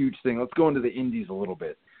always a huge thing. Let's go into the indies a little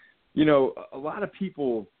bit. You know, a lot of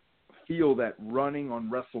people feel that running on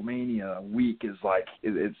WrestleMania week is like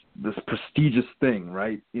it's this prestigious thing,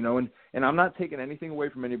 right? You know, and I'm not taking anything away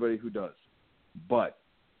from anybody who does, but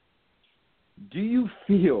do you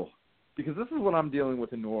feel, because this is what I'm dealing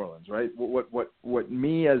with in New Orleans, right? What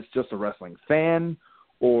me as just a wrestling fan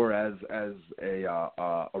or as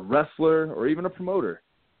a wrestler or even a promoter,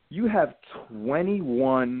 you have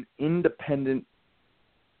 21 independent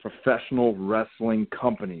professional wrestling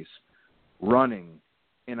companies running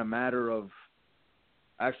in a matter of,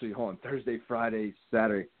 actually, hold on, Thursday, Friday,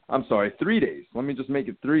 Saturday. I'm sorry, 3 days. Let me just make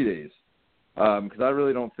it 3 days because I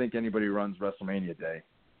really don't think anybody runs WrestleMania Day.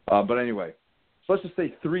 But anyway, so let's just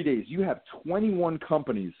say 3 days. You have 21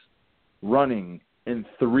 companies running in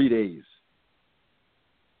 3 days.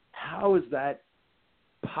 How is that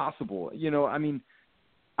possible? You know, I mean,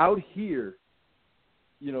 out here,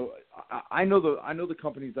 you know, I know the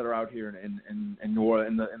companies that are out here in New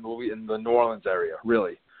Orleans, in the New Orleans area.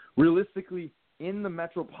 Really, realistically, in the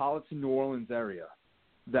metropolitan New Orleans area,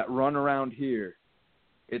 that run around here,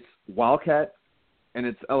 it's Wildcat and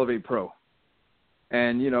it's Elevate Pro,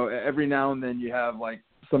 and you know, every now and then you have like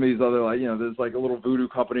some of these other, like, you know, there's like a little voodoo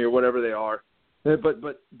company or whatever they are, but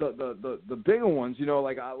the bigger ones, you know,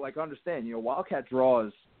 like I understand, you know, Wildcat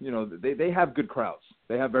draws, you know, they have good crowds,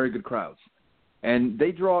 they have very good crowds. And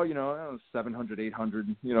they draw, you know, 700,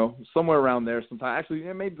 800, you know, somewhere around there sometimes. Actually,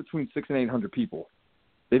 maybe between 600 and 800 people.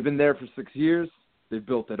 They've been there for 6 years. They've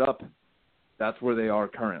built it up. That's where they are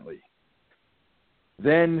currently.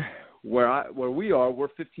 Then where we are, we're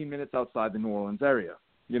 15 minutes outside the New Orleans area.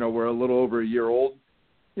 You know, we're a little over a year old.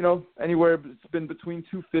 You know, anywhere it's been between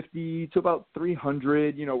 250 to about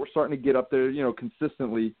 300. You know, we're starting to get up there, you know,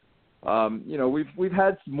 consistently. You know, we've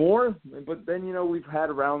had more, but then, you know, we've had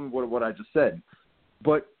around what I just said.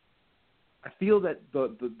 But I feel that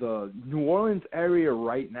the New Orleans area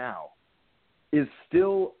right now is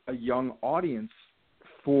still a young audience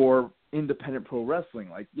for independent pro wrestling.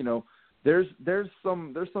 Like, you know, there's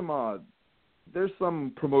some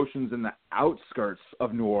promotions in the outskirts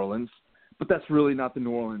of New Orleans, but that's really not the New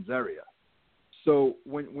Orleans area. So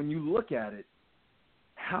when you look at it,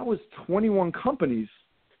 how is 21 companies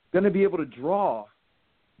going to be able to draw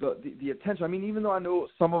the attention? I mean, even though I know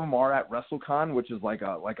some of them are at WrestleCon, which is like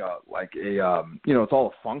a you know, it's all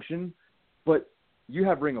a function, but you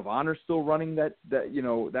have Ring of Honor still running that you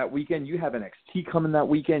know, that weekend. You have NXT coming that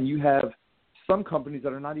weekend. You have some companies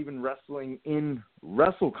that are not even wrestling in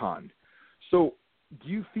WrestleCon. So do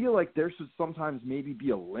you feel like there should sometimes maybe be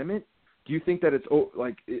a limit? Do you think that it's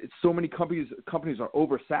so many companies are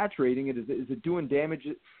oversaturating it? Is it doing damage?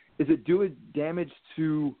 Is it doing damage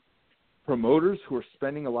to promoters who are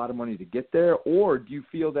spending a lot of money to get there? Or do you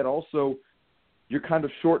feel that also you're kind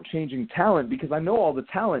of shortchanging talent? Because I know all the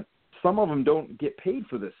talent, some of them don't get paid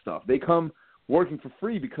for this stuff. They come working for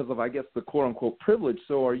free because of, I guess, the quote-unquote privilege.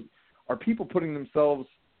 So are people putting themselves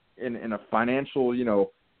in a financial, you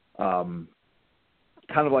know, kind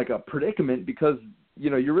of like a predicament because, you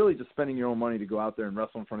know, you're really just spending your own money to go out there and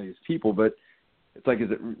wrestle in front of these people. But it's like,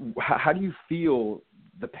 how do you feel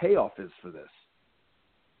the payoff is for this?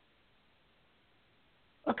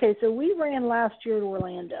 Okay, so we ran last year at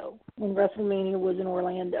Orlando when WrestleMania was in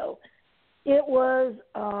Orlando. It was,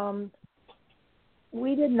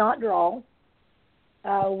 we did not draw.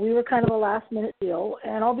 We were kind of a last-minute deal,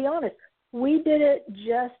 and I'll be honest, we did it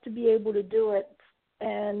just to be able to do it.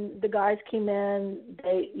 And the guys came in,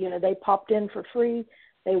 they popped in for free.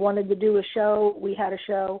 They wanted to do a show. We had a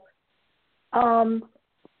show.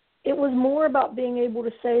 It was more about being able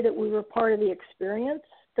to say that we were part of the experience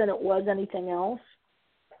than it was anything else,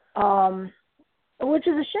 which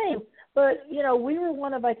is a shame. But, you know, we were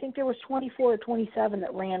one of, I think there was 24 or 27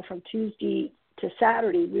 that ran from Tuesday to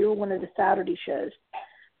Saturday. We were one of the Saturday shows.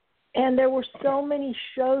 And there were so many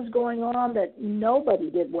shows going on that nobody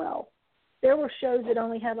did well. There were shows that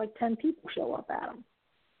only had like 10 people show up at them.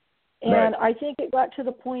 And right. I think it got to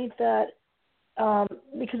the point that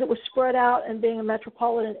because it was spread out and being a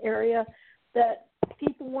metropolitan area, that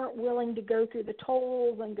people weren't willing to go through the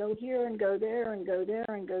tolls and go here and go there and go there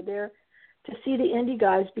and go there to see the indie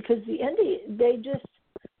guys, because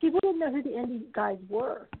people didn't know who the indie guys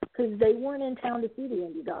were because they weren't in town to see the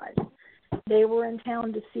indie guys. They were in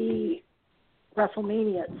town to see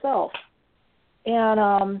WrestleMania itself.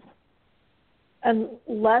 And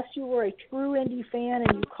unless you were a true indie fan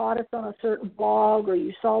and you caught us on a certain blog or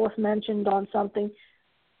you saw us mentioned on something,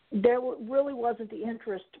 there really wasn't the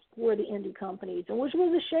interest for the indie companies, and which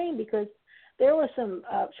was a shame because there were some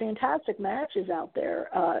fantastic matches out there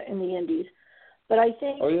in the indies. But I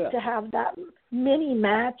think to have that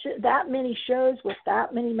many shows with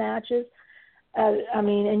that many matches,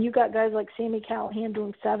 and you got guys like Sami Callihan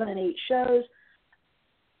doing 7 and 8 shows.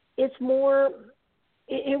 It's more.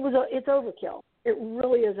 It's overkill. It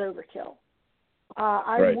really is overkill.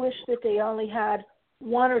 I wish that they only had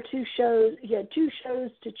 1 or 2 shows. You had 2 shows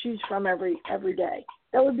to choose from every day.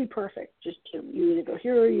 That would be perfect. Just you either go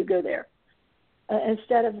here or you go there.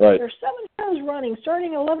 Instead of there's 7 shows running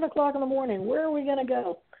starting at 11 o'clock in the morning. Where are we going to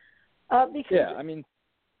go? Because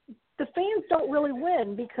the fans don't really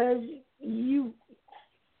win because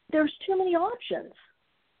there's too many options,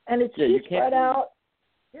 and it's too spread out.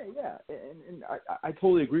 Yeah, and I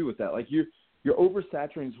totally agree with that. Like you're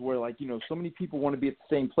oversaturating to where so many people want to be at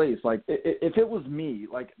the same place. Like if it was me,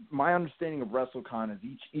 like my understanding of WrestleCon is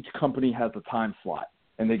each company has a time slot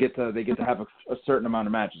and they get to have a certain amount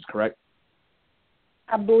of matches. Correct?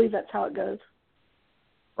 I believe that's how it goes.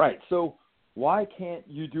 Right. So why can't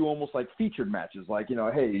you do almost like featured matches? Like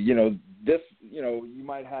hey, this you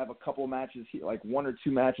might have a couple of matches here, like 1 or 2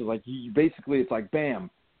 matches. Like you basically it's like bam,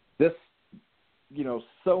 this.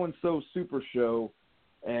 So-and-so super show,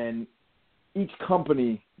 and each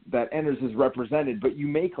company that enters is represented, but you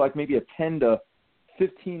make like maybe a 10 to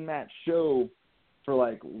 15 match show for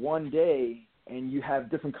like one day, and you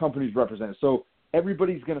have different companies represented. So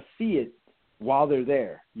everybody's going to see it while they're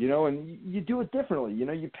there, and you do it differently.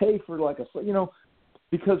 You pay for like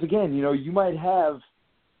because again, you might have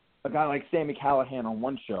a guy like Sami Callihan on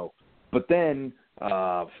one show, but then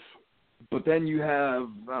you have,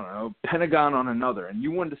 I don't know, Pentagon on another, and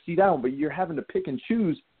you wanted to see that one, but you're having to pick and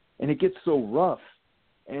choose, and it gets so rough.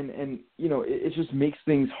 And it just makes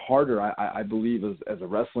things harder, I believe, as a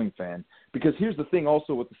wrestling fan. Because here's the thing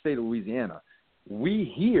also with the state of Louisiana.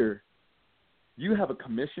 You have a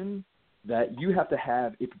commission that you have to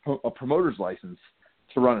have a promoter's license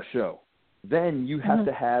to run a show. Then you have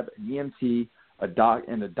to have an EMT, a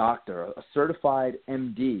doctor, a certified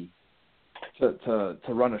MD, to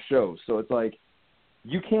run a show. So it's like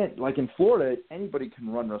you can't, like in Florida, anybody can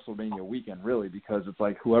run WrestleMania weekend really, because it's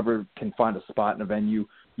like whoever can find a spot in a venue,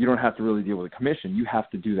 you don't have to really deal with a commission. You have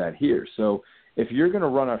to do that here. So if you're going to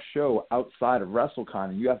run a show outside of WrestleCon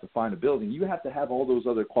and you have to find a building, you have to have all those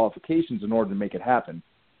other qualifications in order to make it happen.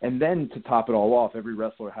 And then to top it all off, every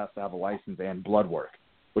wrestler has to have a license and blood work,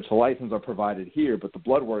 which the license are provided here, but the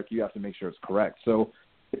blood work, you have to make sure it's correct. So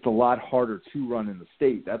it's a lot harder to run in the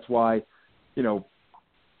state. That's why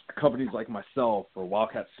companies like myself or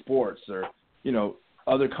Wildcat Sports or,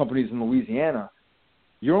 other companies in Louisiana,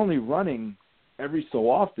 you're only running every so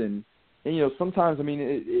often. And, sometimes,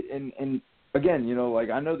 and again, like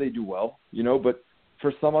I know they do well, but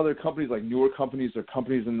for some other companies like newer companies or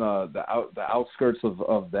companies in the outskirts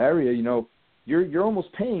of the area, you're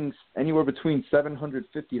almost paying anywhere between $750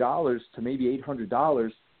 to maybe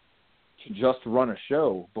 $800 to just run a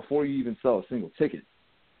show before you even sell a single ticket.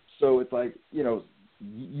 So it's like,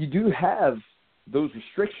 you do have those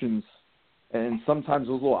restrictions and sometimes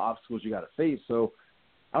those little obstacles you got to face. So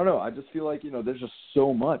I don't know. I just feel like, there's just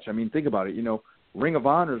so much. Think about it. Ring of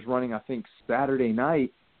Honor is running, I think, Saturday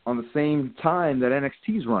night on the same time that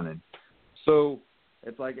NXT's running. So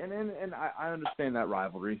it's like, and I understand that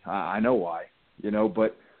rivalry. I know why,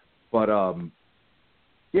 but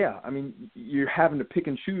yeah, you're having to pick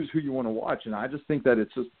and choose who you want to watch. And I just think that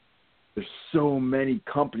it's just, there's so many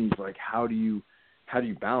companies, like how do you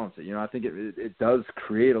balance it? I think it does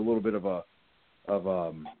create a little bit of a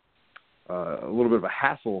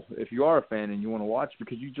hassle if you are a fan and you want to watch,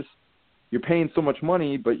 because you're paying so much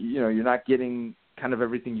money, but you're not getting kind of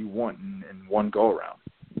everything you want in one go around.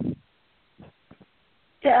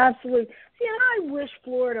 Yeah, absolutely. See, and I wish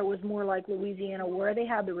Florida was more like Louisiana, where they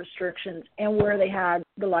had the restrictions and where they had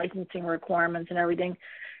the licensing requirements and everything.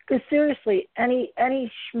 Because seriously, any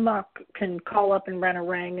schmuck can call up and rent a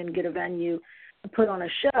ring and get a venue and put on a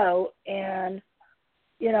show, and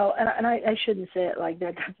and I shouldn't say it like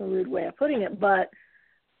that. That's a rude way of putting it, but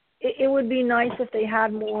it would be nice if they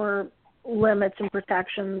had more limits and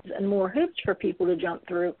protections and more hoops for people to jump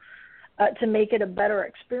through to make it a better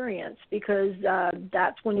experience, because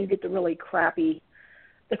that's when you get the really crappy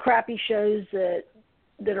shows that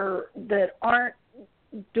aren't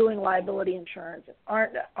doing liability insurance,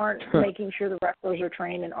 aren't making sure the wrestlers are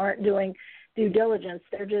trained, and aren't doing due diligence.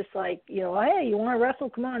 They're just like, hey, you want to wrestle?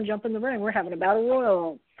 Come on, jump in the ring. We're having a battle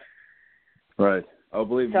royal. Right. Oh,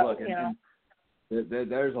 believe me. So, look,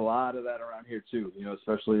 there's a lot of that around here too.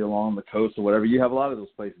 Especially along the coast or whatever. You have a lot of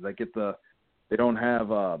those places that they don't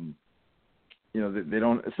have they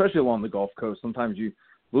don't, especially along the Gulf Coast. Sometimes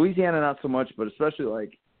Louisiana not so much, but especially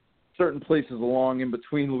like certain places along in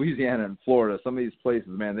between Louisiana and Florida. Some of these places,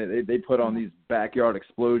 man, they put on these backyard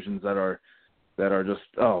explosions that are just,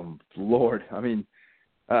 oh Lord. I mean,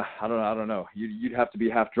 I don't know. You'd have to be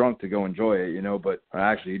half drunk to go enjoy it, but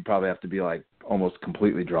actually you'd probably have to be like almost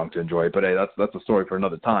completely drunk to enjoy it. But hey, that's a story for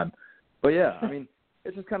another time. But yeah, I mean,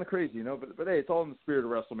 it's just kind of crazy, But hey, it's all in the spirit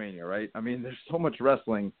of WrestleMania, right? I mean, there's so much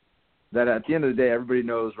wrestling that at the end of the day, everybody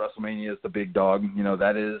knows WrestleMania is the big dog.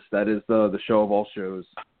 That is the show of all shows,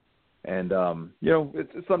 and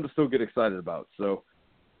it's something to still get excited about. So,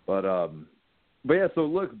 but yeah. So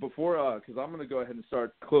look, before because I'm going to go ahead and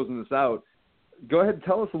start closing this out. Go ahead and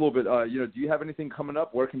tell us a little bit. Do you have anything coming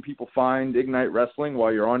up? Where can people find Ignite Wrestling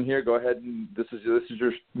while you're on here? Go ahead and this is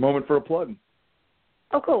your moment for a plug.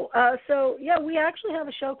 Oh, cool. So, we actually have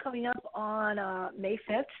a show coming up on May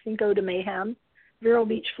 5th, Cinco de Mayhem, Vero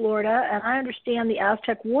Beach, Florida. And I understand the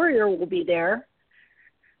Aztec Warrior will be there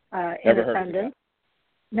in attendance.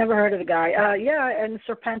 Never heard of the guy. And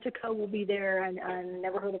Serpentico will be there, and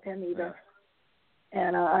never heard of him either.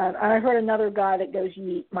 And I heard another guy that goes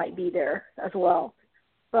Yeet might be there as well.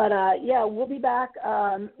 But, we'll be back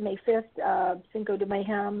May 5th, Cinco de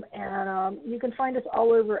Mayhem. And you can find us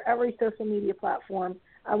all over every social media platform.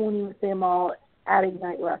 I won't even say them all, at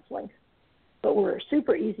Ignite Wrestling. But we're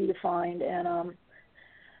super easy to find. And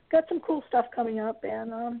got some cool stuff coming up.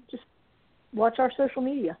 And just watch our social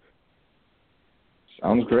media.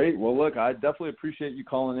 Sounds great. Well, look, I definitely appreciate you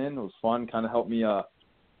calling in. It was fun. Kind of helped me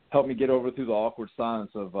get over through the awkward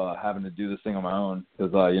silence of having to do this thing on my own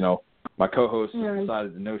because, my co-host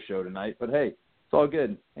decided to no-show tonight. But, hey, it's all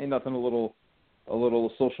good. Ain't nothing a little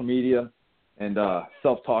social media and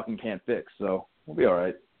self-talking can't fix. So we'll be all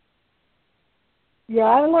right. Yeah,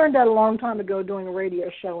 I learned that a long time ago doing a radio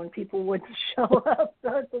show and people wouldn't show up.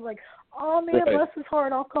 So it's like, oh, man, right. bless his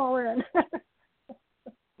heart, I'll call in.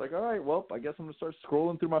 Like, all right, well, I guess I'm going to start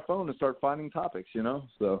scrolling through my phone and start finding topics,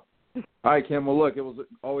 so. All right, Kim. Well, look, it was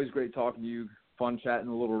always great talking to you. Fun chatting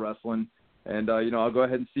a little wrestling, and I'll go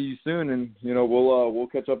ahead and see you soon, and we'll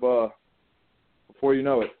catch up before you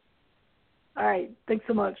know it. All right. Thanks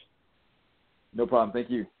so much. No problem. Thank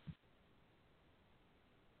you.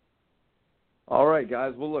 All right,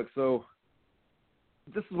 guys. Well, look. So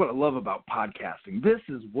this is what I love about podcasting. This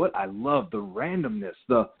is what I love: the randomness,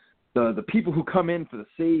 the people who come in for the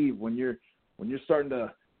save when you're starting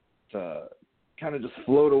to kind of just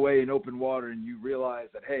float away in open water and you realize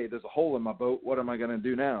that, hey, there's a hole in my boat. What am I going to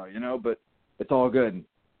do now? But it's all good.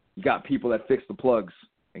 You got people that fix the plugs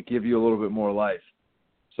and give you a little bit more life.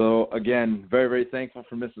 So, again, very, very thankful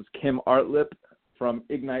for Mrs. Kim Artlip from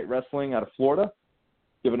Ignite Wrestling out of Florida,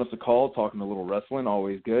 giving us a call, talking a little wrestling,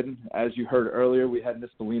 always good. As you heard earlier, we had Miss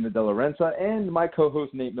Salina De La Renta, and my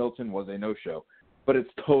co-host Nate Milton was a no-show. But it's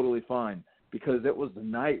totally fine, because it was the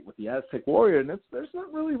night with the Aztec Warrior, and there's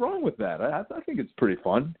not really wrong with that. I think it's pretty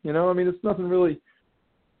fun. I mean, it's nothing really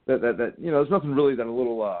that there's nothing really that a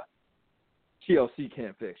little TLC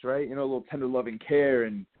can't fix, right? A little tender loving care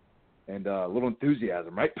and a little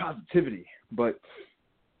enthusiasm, right? Positivity. But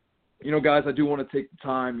guys, I do want to take the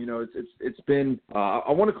time. It's been.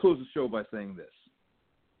 I want to close the show by saying this: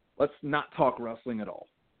 let's not talk wrestling at all.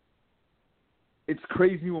 It's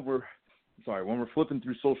crazy when we're flipping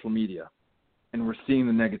through social media and we're seeing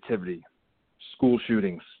the negativity, school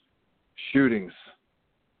shootings,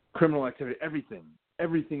 criminal activity,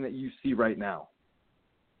 everything that you see right now.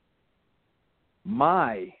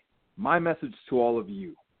 My message to all of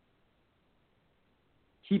you: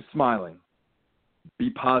 keep smiling, be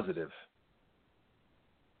positive,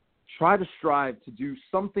 try to strive to do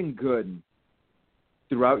something good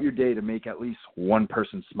throughout your day to make at least one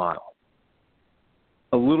person smile.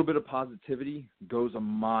 A little bit of positivity goes a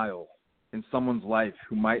mile in someone's life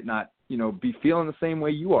who might not, be feeling the same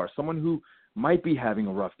way you are, someone who might be having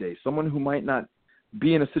a rough day, someone who might not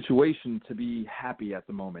be in a situation to be happy at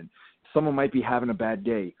the moment, someone might be having a bad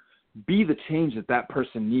day. Be the change that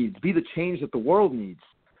person needs. Be the change that the world needs,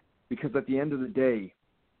 because at the end of the day,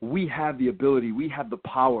 we have the ability, we have the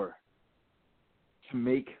power to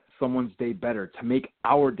make someone's day better, to make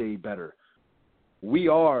our day better. We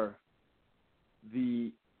are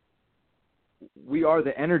the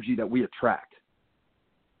energy that we attract.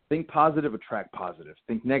 Think positive, attract positive.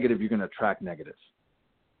 Think negative, you're going to attract negatives.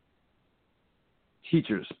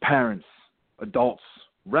 Teachers, parents, adults,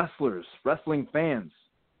 wrestlers, wrestling fans.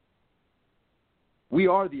 We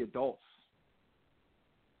are the adults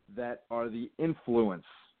that are the influence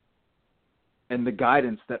and the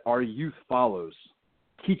guidance that our youth follows.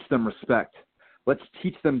 Teach them respect. Let's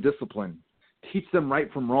teach them discipline. Teach them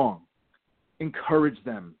right from wrong. Encourage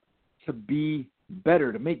them. to be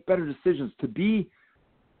better, to make better decisions, to be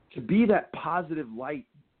that positive light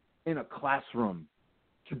in a classroom,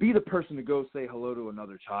 to be the person to go say hello to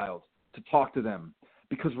another child, to talk to them.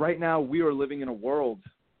 Because right now we are living in a world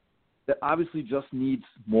that obviously just needs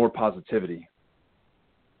more positivity.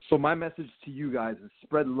 So my message to you guys is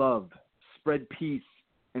spread love, spread peace,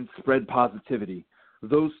 and spread positivity.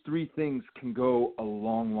 Those three things can go a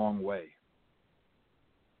long, long way.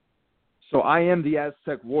 So I am the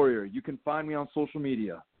Aztec Warrior. You can find me on social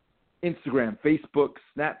media, Instagram, Facebook,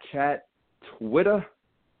 Snapchat, Twitter,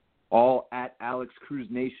 all at Alex Cruz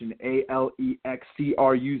Nation,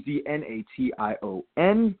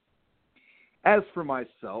 AlexCruzNation. As for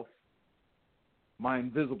myself, my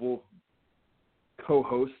invisible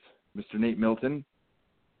co-host, Mr. Nate Milton,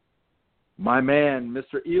 my man,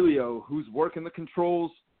 Mr. Elio, who's working the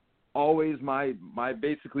controls, always my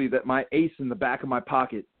ace in the back of my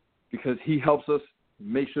pocket, because he helps us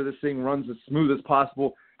make sure this thing runs as smooth as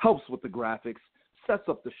possible, helps with the graphics, sets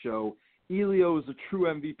up the show. Elio is a true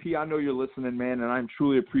MVP. I know you're listening, man, and I'm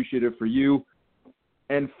truly appreciative for you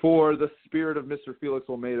and for the spirit of Mr. Felix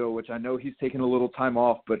Olmedo, which I know he's taking a little time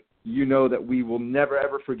off, but you know that we will never,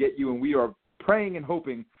 ever forget you, and we are praying and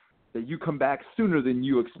hoping that you come back sooner than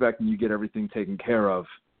you expect and you get everything taken care of.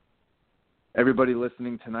 Everybody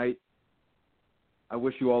listening tonight, I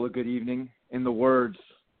wish you all a good evening. In the words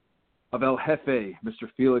of El Jefe, Mr.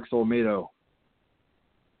 Felix Olmedo,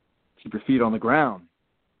 keep your feet on the ground.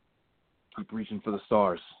 Keep reaching for the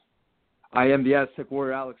stars. I am the Aztec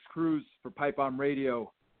Warrior, Alex Cruz, for Pipebomb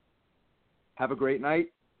Radio. Have a great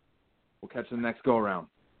night. We'll catch you in the next go-around.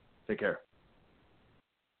 Take care.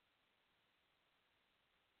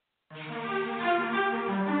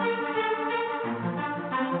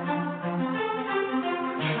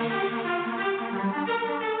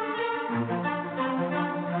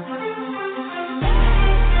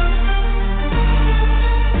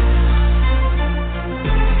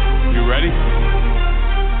 Ready?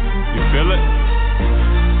 You feel it?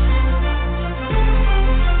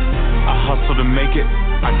 I hustle to make it.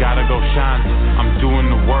 I gotta go shine. I'm doing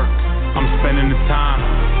the work. I'm spending the time.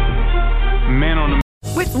 Man on the...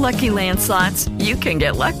 With Lucky Land Slots, you can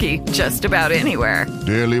get lucky just about anywhere.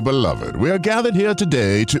 Dearly beloved, we are gathered here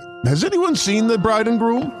today to... Has anyone seen the bride and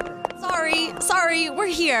groom? Sorry, we're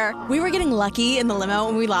here. We were getting lucky in the limo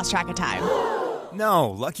and we lost track of time. No,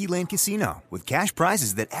 Lucky Land Casino, with cash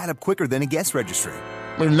prizes that add up quicker than a guest registry.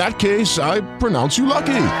 In that case, I pronounce you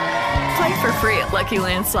lucky. Play for free at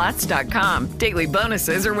LuckyLandSlots.com. Daily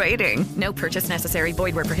bonuses are waiting. No purchase necessary.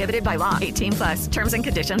 Void where prohibited by law. 18+. Terms and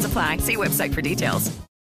conditions apply. See website for details.